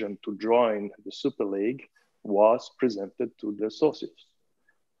decision to join the Super League was presented to the socios,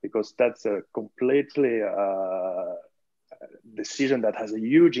 because that's a completely decision that has a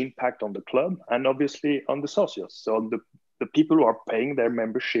huge impact on the club and obviously on the socios. So the people who are paying their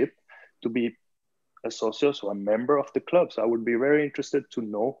membership to be a socios or a member of the club. So I would be very interested to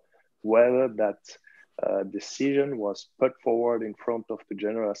know whether that decision was put forward in front of the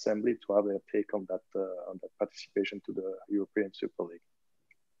General Assembly to have a take on that participation to the European Super League.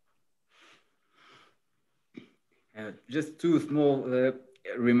 Just two small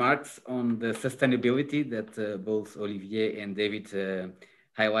remarks on the sustainability that both Olivier and David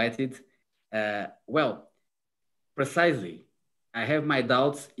highlighted. Well, precisely I have my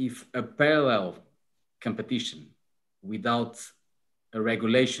doubts if a parallel competition without a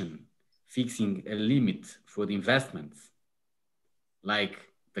regulation fixing a limit for the investments, like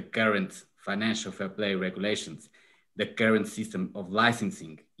the current financial fair play regulations, the current system of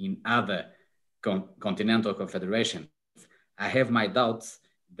licensing in other continental confederations, I have my doubts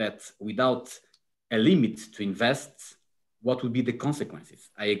that without a limit to invest, what would be the consequences?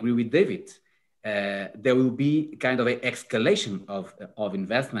 I agree with David. There will be kind of an escalation of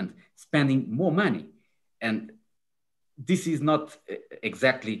investment, spending more money. And this is not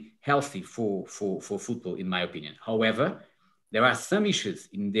exactly healthy for football, in my opinion. However, there are some issues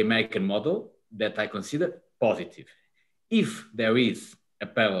in the American model that I consider positive. If there is a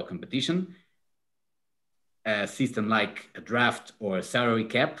parallel competition, a system like a draft or a salary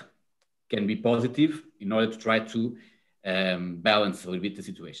cap can be positive in order to try to balance a little bit the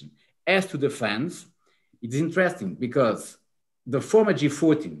situation. As to the fans, it's interesting because the former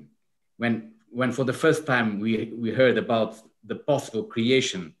G14, when for the first time we heard about the possible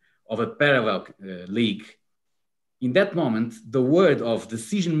creation of a parallel league, in that moment, the word of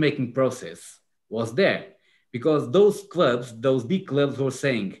decision-making process was there, because those clubs, those big clubs were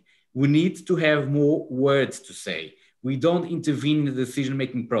saying, we need to have more words to say. We don't intervene in the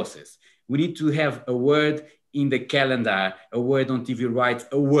decision-making process. We need to have a word in the calendar, a word on TV rights,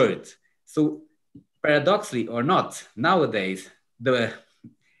 a word. So paradoxically or not, nowadays, the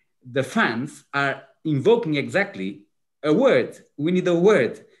fans are invoking exactly a word. We need a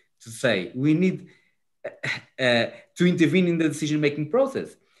word to say. We need to intervene in the decision-making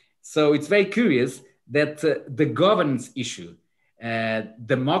process. So it's very curious that the governance issue,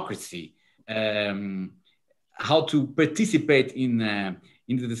 democracy, how to participate in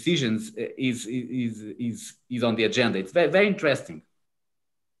the decisions is on the agenda. It's very, very interesting.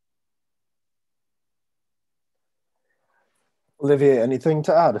 Olivier, anything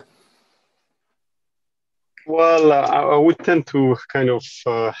to add? Well, I would tend to kind of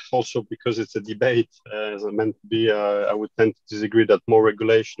also, because it's a debate, as it meant to be, I would tend to disagree that more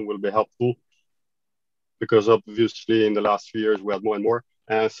regulation will be helpful, because obviously in the last few years we had more and more.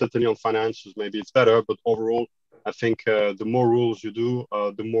 Certainly on finances, maybe it's better, but overall, I think the more rules you do,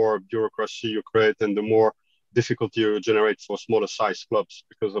 the more bureaucracy you create and the more difficulty you generate for smaller size clubs.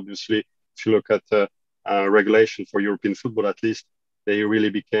 Because obviously, if you look at regulation for European football, at least, they really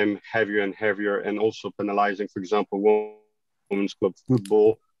became heavier and heavier, and also penalizing, for example, women's club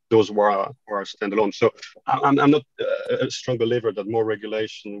football, those were standalone. So I'm not a strong believer that more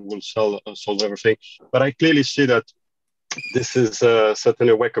regulation will solve everything. But I clearly see that this is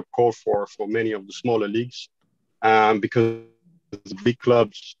certainly a wake-up call for many of the smaller leagues, because the big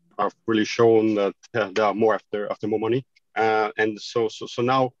clubs have really shown that they are more after more money. And so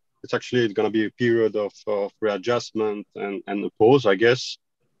now it's actually going to be a period of readjustment and a pause, I guess.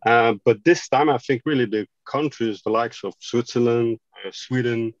 But this time, I think really the countries, the likes of Switzerland,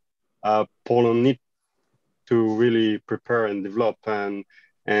 Sweden, Poland, need to really prepare and develop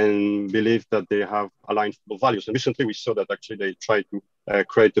and believe that they have aligned football values. And recently, we saw that actually they tried to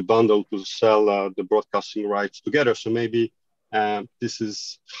create a bundle to sell the broadcasting rights together. So maybe this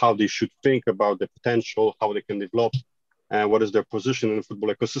is how they should think about the potential, how they can develop, what is their position in the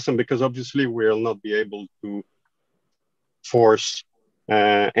football ecosystem, because obviously we'll not be able to force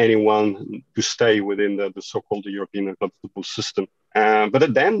anyone to stay within the so-called European club football system.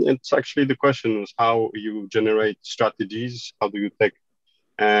 But then it's actually the question is how you generate strategies, how do you take,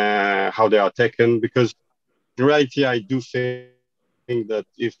 how they are taken, because in reality, I do think that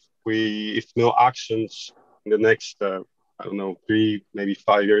if no actions in the next, I don't know, 3, maybe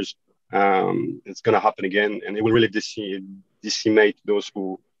 5 years, it's going to happen again, and it will really decimate those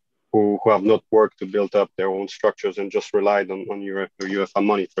who have not worked to build up their own structures and just relied on UEFA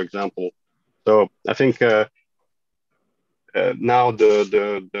money, for example. So I think now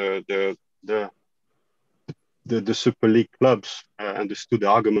the Super League clubs understood the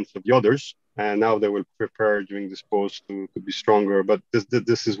arguments of the others, and now they will prepare during this pause to be stronger. But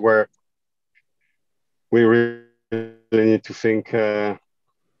this is where we really need to think that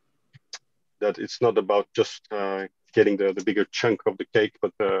it's not about just getting the bigger chunk of the cake,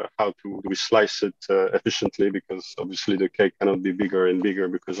 but how do we slice it efficiently, because obviously the cake cannot be bigger and bigger,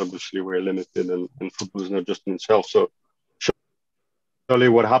 because obviously we're limited, and football is not just in itself. So surely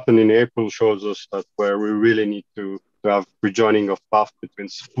what happened in April shows us that where we really need to have rejoining of path between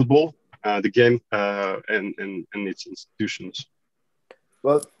football, the game, and its institutions.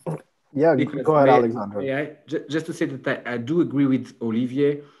 Well, yeah, go ahead, Alexandre. Yeah, just to say that I do agree with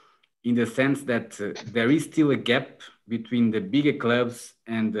Olivier, in the sense that there is still a gap between the bigger clubs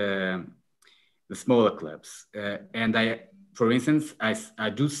and the smaller clubs. And for instance, I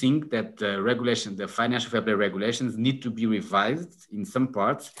do think that the financial fair play regulations need to be revised in some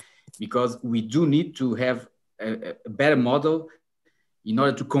parts, because we do need to have a better model in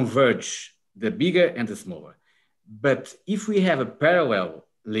order to converge the bigger and the smaller. But if we have a parallel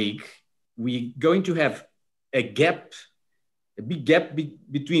league, we're going to have a big gap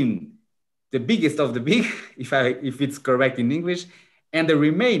between the biggest of the big, if it's correct in English, and the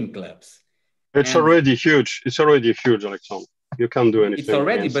remaining clubs. It's already huge. It's already huge, Alexandre. You can't do anything. It's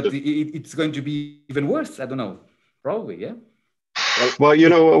already, but it's going to be even worse. I don't know. Probably, yeah. Well, you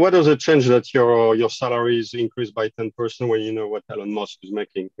know, what does it change that your salary is increased by 10% when you know what Elon Musk is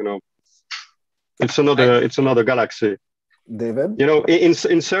making? You know, it's another galaxy. David? You know,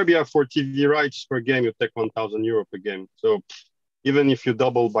 in Serbia, for TV rights per game, you take €1,000 per game. So even if you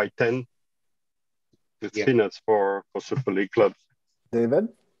double by 10, it's peanuts for Super League clubs. David?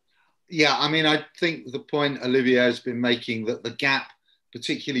 Yeah, I mean, I think the point Olivier has been making, that the gap,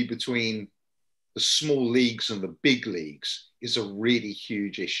 particularly between the small leagues and the big leagues, is a really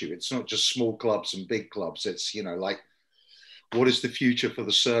huge issue. It's not just small clubs and big clubs. It's, you know, like, what is the future for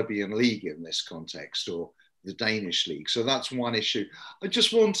the Serbian league in this context, or the Danish league? So that's one issue. I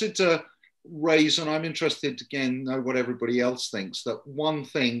just wanted to raise, and I'm interested to again know what everybody else thinks, that one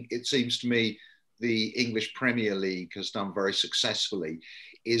thing it seems to me the English Premier League has done very successfully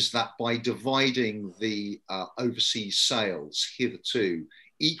is that by dividing the overseas sales hitherto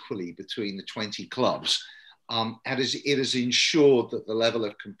equally between the 20 clubs, it has ensured that the level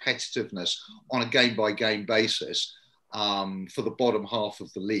of competitiveness on a game-by-game basis for the bottom half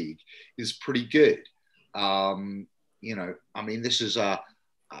of the league is pretty good. You know, I mean, this is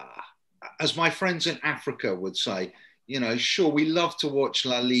as my friends in Africa would say, you know, sure, we love to watch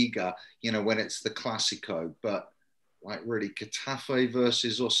La Liga, you know, when it's the Clasico, but like really Getafe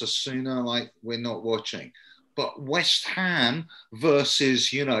versus Osasuna, like we're not watching. But West Ham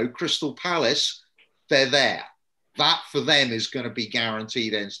versus, you know, Crystal Palace, they're there. That for them is going to be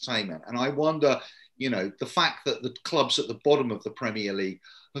guaranteed entertainment. And I wonder, you know, the fact that the clubs at the bottom of the Premier League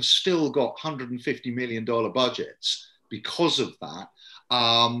have still got $150 million budgets because of that.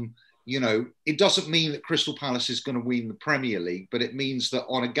 You know, it doesn't mean that Crystal Palace is going to win the Premier League, but it means that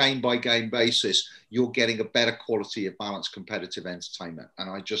on a game-by-game basis, you're getting a better quality of balanced competitive entertainment. And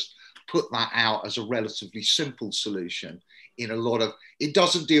I just put that out as a relatively simple solution in a lot of, it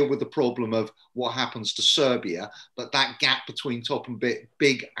doesn't deal with the problem of what happens to Serbia, but that gap between top and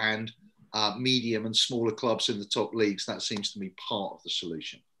big and medium and smaller clubs in the top leagues, that seems to me part of the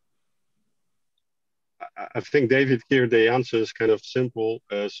solution. I think, David, here the answer is kind of simple,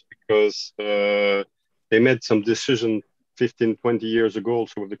 because they made some decision 15, 20 years ago,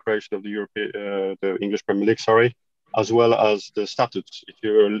 also with the creation of the English Premier League, as well as the statutes. If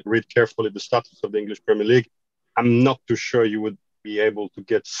you read carefully the statutes of the English Premier League, I'm not too sure you would be able to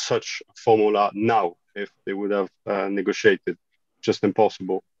get such a formula now if they would have negotiated. Just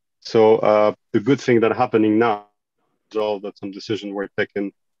impossible. So the good thing that happening now is all that some decisions were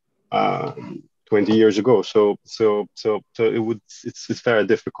taken 20 years ago. So it's very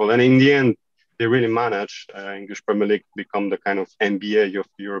difficult. And in the end, they really managed English Premier League to become the kind of NBA of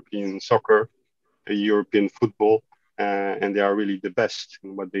European soccer, European football, and they are really the best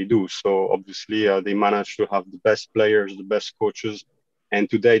in what they do. So obviously they managed to have the best players, the best coaches, and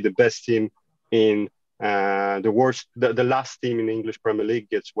today the best team in the last team in the English Premier League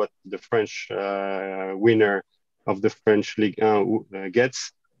gets what the French winner of the French Ligue 1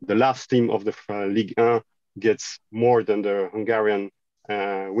 gets. The last team of the Ligue 1 gets more than the Hungarian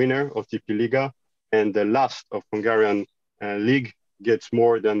winner of TP Liga, and the last of Hungarian league gets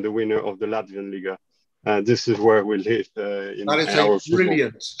more than the winner of the Latvian Liga. This is where we live in our That is a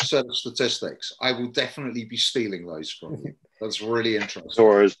brilliant set of statistics. I will definitely be stealing those from you. That's really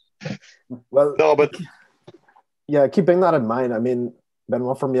interesting. Well, no, but yeah, keeping that in mind, I mean,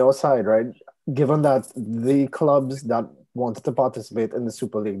 Benoît, from your side, right? Given that the clubs that wanted to participate in the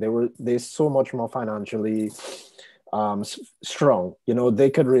Super League, they're so much more financially strong. You know, they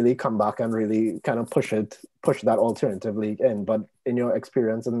could really come back and really kind of push that alternative league in. But in your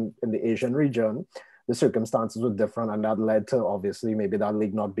experience in the Asian region, the circumstances were different, and that led to obviously maybe that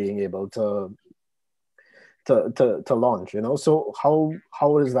league not being able to launch. You know, so how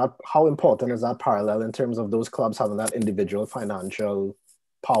important is that parallel in terms of those clubs having that individual financial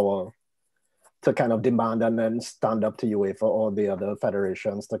power to kind of demand and then stand up to UEFA or the other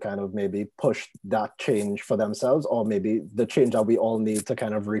federations to kind of maybe push that change for themselves, or maybe the change that we all need to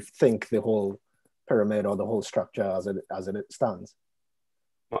kind of rethink the whole pyramid or the whole structure as it stands?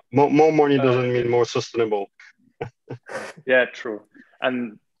 More money doesn't mean more sustainable. Yeah, true.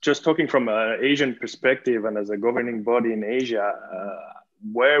 And just talking from an Asian perspective and as a governing body in Asia,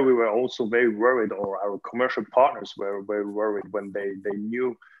 where we were also very worried, or our commercial partners were very worried when they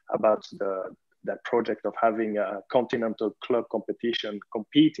knew about that project of having a continental club competition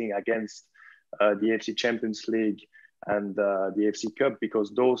competing against the AFC Champions League and the AFC Cup,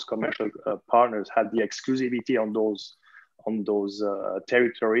 because those commercial partners had the exclusivity on those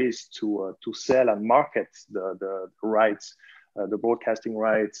territories to sell and market the rights, the broadcasting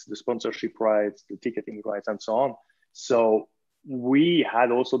rights, the sponsorship rights, the ticketing rights, and so on. So we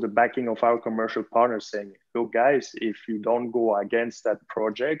had also the backing of our commercial partners saying, look, guys, if you don't go against that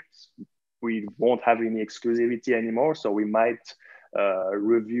project, we won't have any exclusivity anymore. So we might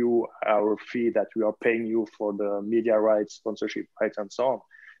review our fee that we are paying you for the media rights, sponsorship rights, and so on.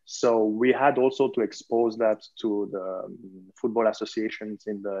 So we had also to expose that to the football associations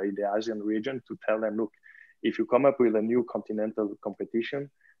in the ASEAN region to tell them, look, if you come up with a new continental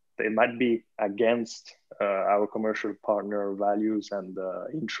competition, they might be against our commercial partner values and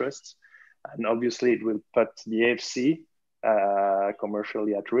interests. And obviously it will put the AFC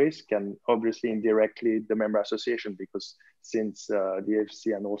commercially at risk, and obviously indirectly the member association, because since the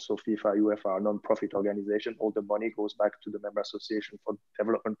AFC and also FIFA, UEFA are non-profit organization, all the money goes back to the member association for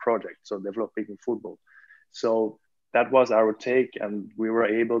development projects, so developing football. So that was our take, and we were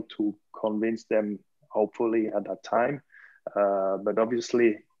able to convince them, hopefully at that time. But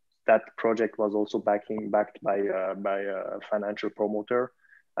obviously that project was also backed by a financial promoter,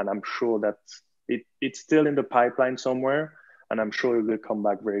 and I'm sure that it's still in the pipeline somewhere, and I'm sure it will come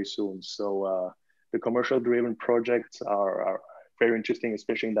back very soon. So the commercial driven projects are very interesting,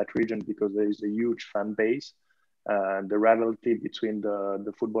 especially in that region, because there is a huge fan base. The rivalry between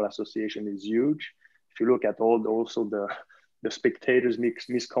the football association is huge. If you look at also the spectators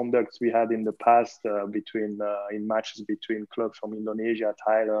misconducts we had in the past in matches between clubs from Indonesia,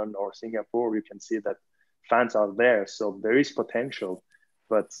 Thailand, or Singapore, you can see that fans are there. So there is potential,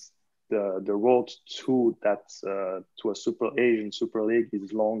 but the road to that to a Asian Super League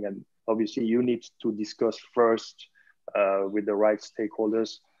is long, and obviously you need to discuss first with the right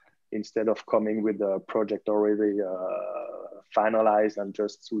stakeholders instead of coming with a project already finalized and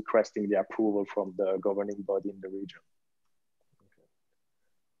just requesting the approval from the governing body in the region.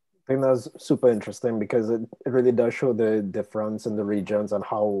 I think that's super interesting, because it really does show the difference in the regions and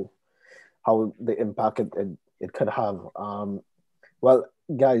how the impact it could have. Well,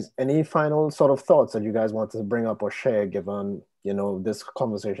 guys, any final sort of thoughts that you guys want to bring up or share, given this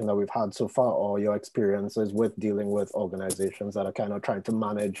conversation that we've had so far, or your experiences with dealing with organizations that are kind of trying to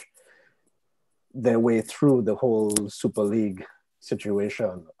manage their way through the whole Super League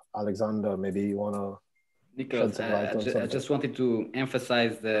situation? Alexandre, maybe you want to. Nicholas, I just wanted to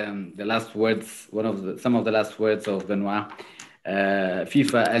emphasize the last words, some of the last words of Benoît.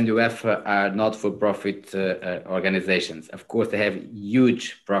 FIFA and UEFA are not-for-profit organizations. Of course, they have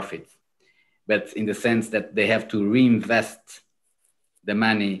huge profits, but in the sense that they have to reinvest the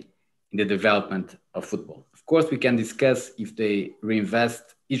money in the development of football. Of course, we can discuss if they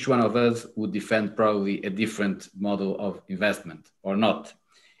reinvest. Each one of us would defend probably a different model of investment or not.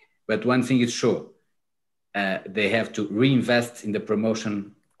 But one thing is sure, they have to reinvest in the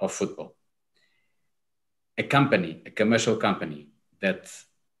promotion of football. A commercial company that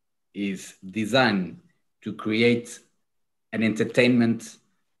is designed to create an entertainment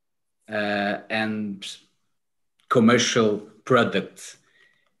and commercial product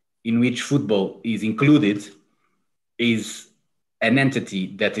in which football is included is an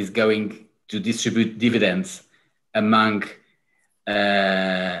entity that is going to distribute dividends among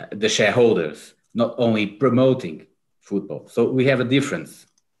the shareholders, not only promoting football. So we have a difference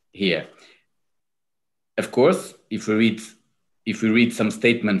here. Of course, if we read some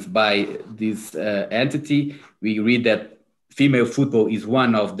statements by this entity, we read that female football is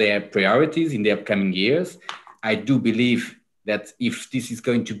one of their priorities in the upcoming years. I do believe that if this is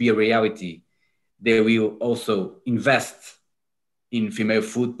going to be a reality, they will also invest in female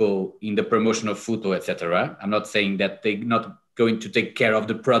football, in the promotion of football, etc. I'm not saying that they're not going to take care of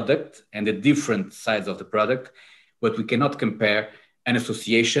the product and the different sides of the product, but we cannot compare an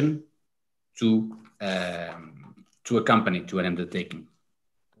association to a company, to an undertaking.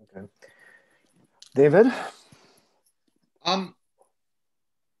 Okay. David?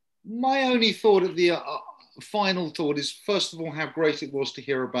 My only thought at the final thought is, first of all, how great it was to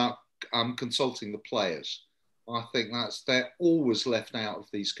hear about consulting the players. I think they're always left out of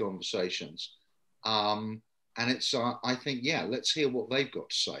these conversations. And it's, I think, yeah, let's hear what they've got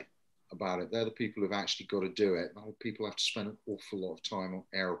to say about it. They're the people who've actually got to do it. People have to spend an awful lot of time on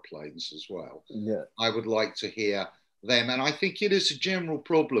aeroplanes as well. Yeah. I would like to hear them. And I think it is a general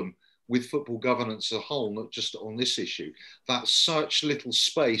problem with football governance as a whole, not just on this issue, that such little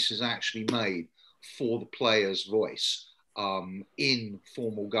space is actually made for the player's voice in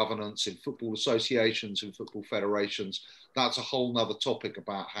formal governance, in football associations, in football federations. That's a whole nother topic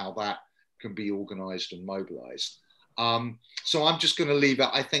about how that can be organised and mobilised. So I'm just going to leave it.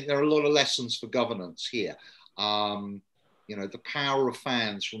 I think there are a lot of lessons for governance here. You know, the power of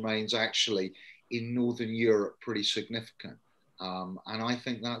fans remains actually in Northern Europe pretty significant. And I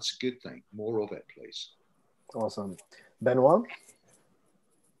think that's a good thing. More of it, please. Awesome. Benoît?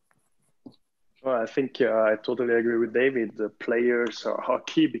 Well, I think I totally agree with David. The players are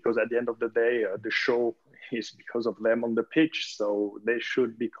key because at the end of the day, the show is because of them on the pitch. So they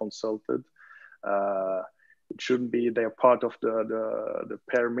should be consulted. It shouldn't be they're part of the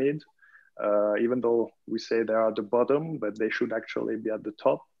pyramid, even though we say they are at the bottom, but they should actually be at the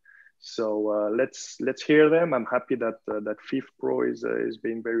top. So let's hear them. I'm happy that that FIFPro is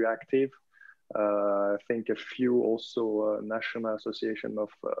being very active. I think a few also National Association of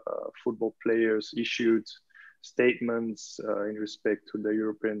Football Players issued statements in respect to the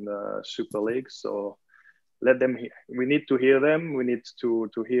European Super League. So let them hear. We need to hear them. We need to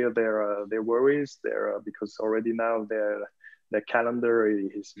hear their worries, because already now their calendar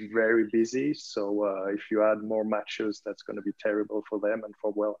is very busy. So if you add more matches, that's going to be terrible for them and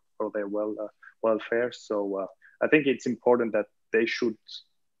for their welfare. So I think it's important that they should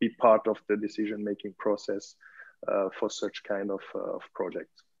be part of the decision-making process for such kind of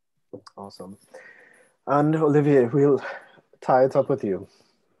project. Awesome. And Olivier, we'll tie it up with you.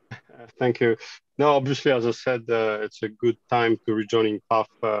 Thank you. No, obviously, as I said, it's a good time to rejoining path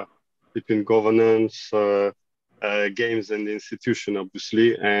between governance, games and the institution,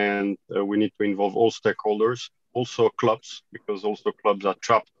 obviously, and we need to involve all stakeholders, also clubs, because also clubs are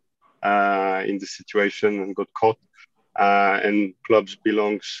trapped in this situation and got caught. And clubs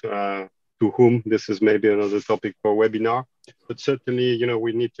belongs to whom? This is maybe another topic for a webinar. But certainly, you know,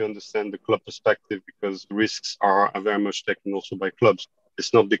 we need to understand the club perspective because risks are very much taken also by clubs.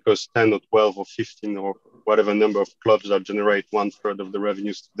 It's not because 10 or 12 or 15 or whatever number of clubs that generate 1/3 of the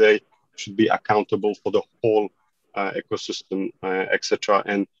revenues today should be accountable for the whole ecosystem, etc.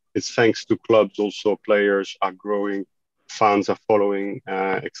 And it's thanks to clubs also players are growing, fans are following,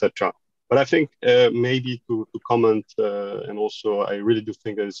 etc. But I think maybe to comment, and also I really do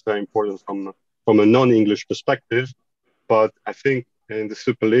think that it's very important from a non-English perspective. But I think in the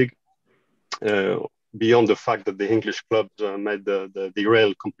Super League, beyond the fact that the English clubs made the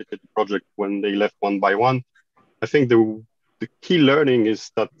derail completed the project when they left one by one, I think the key learning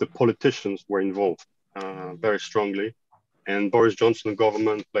is that the politicians were involved very strongly. And Boris Johnson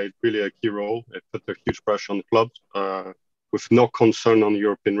government played really a key role. It put a huge pressure on the clubs with no concern on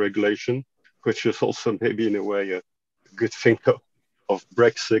European regulation, which is also maybe in a way a good thing of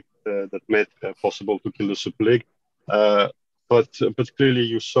Brexit that made it possible to kill the Super League. But clearly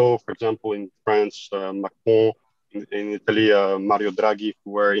you saw, for example, in France, Macron, in Italy, Mario Draghi,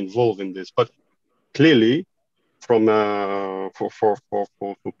 who were involved in this. But clearly, from for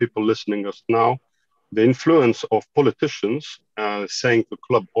people listening us now, the influence of politicians saying to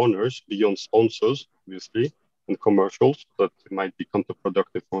club owners beyond sponsors, obviously, and commercials that might be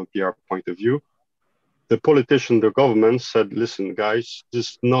counterproductive from a PR point of view. The politician, the government said, listen, guys,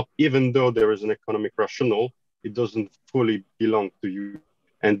 this not, even though there is an economic rationale, it doesn't fully belong to you.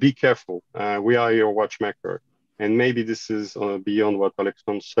 And be careful. We are your watchmaker. And maybe this is beyond what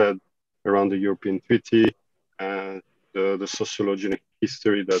Alexandre said around the European Treaty, the sociological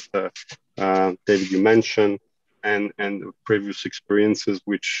history that David, you mentioned, and previous experiences,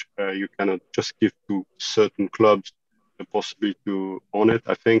 which you cannot just give to certain clubs the possibility to own it.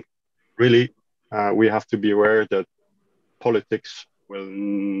 I think really we have to be aware that politics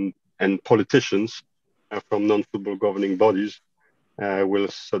and politicians from non-football governing bodies will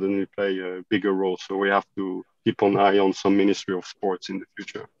suddenly play a bigger role. So we have to keep an eye on some Ministry of Sports in the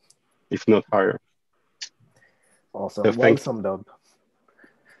future, if not higher. Awesome. So well summed up.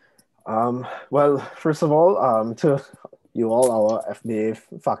 Well, first of all, to you all, our FBA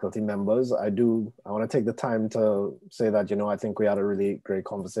faculty members, I want to take the time to say that, you know, I think we had a really great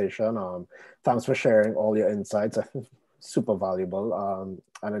conversation. Thanks for sharing all your insights. I think super valuable.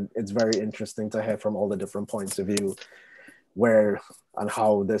 And it's very interesting to hear from all the different points of view where and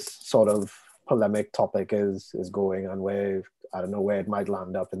how this sort of polemic topic is going and where, I don't know, where it might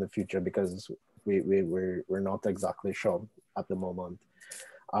land up in the future, because we're not exactly sure at the moment.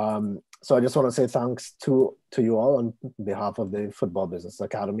 So I just want to say thanks to you all on behalf of the Football Business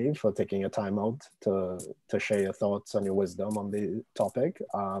Academy for taking your time out to share your thoughts and your wisdom on the topic.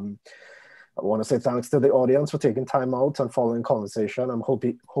 I want to say thanks to the audience for taking time out and following conversation. I'm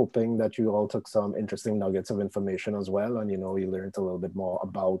hoping that you all took some interesting nuggets of information as well. And, you know, you learned a little bit more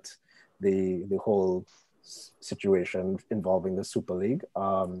about the whole situation involving the Super League.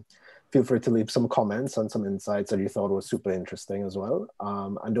 Feel free to leave some comments and some insights that you thought was super interesting as well.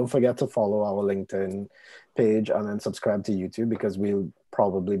 And don't forget to follow our LinkedIn page and then subscribe to YouTube, because we'll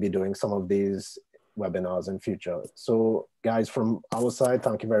probably be doing some of these webinars in future. So guys, from our side,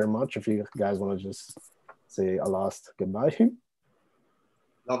 thank you very much. If you guys want to just say a last goodbye.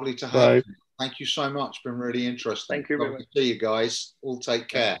 Lovely to have you. Thank you so much. Been really interesting. Thank you. Lovely to see you guys. All take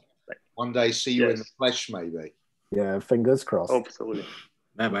care. One day see you in the flesh, maybe. Yeah, fingers crossed. Absolutely.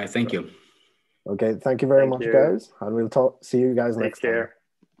 Bye-bye. Thank you. Okay, thank you very much, guys. And we'll see you guys next time.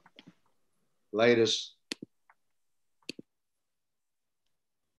 Laters.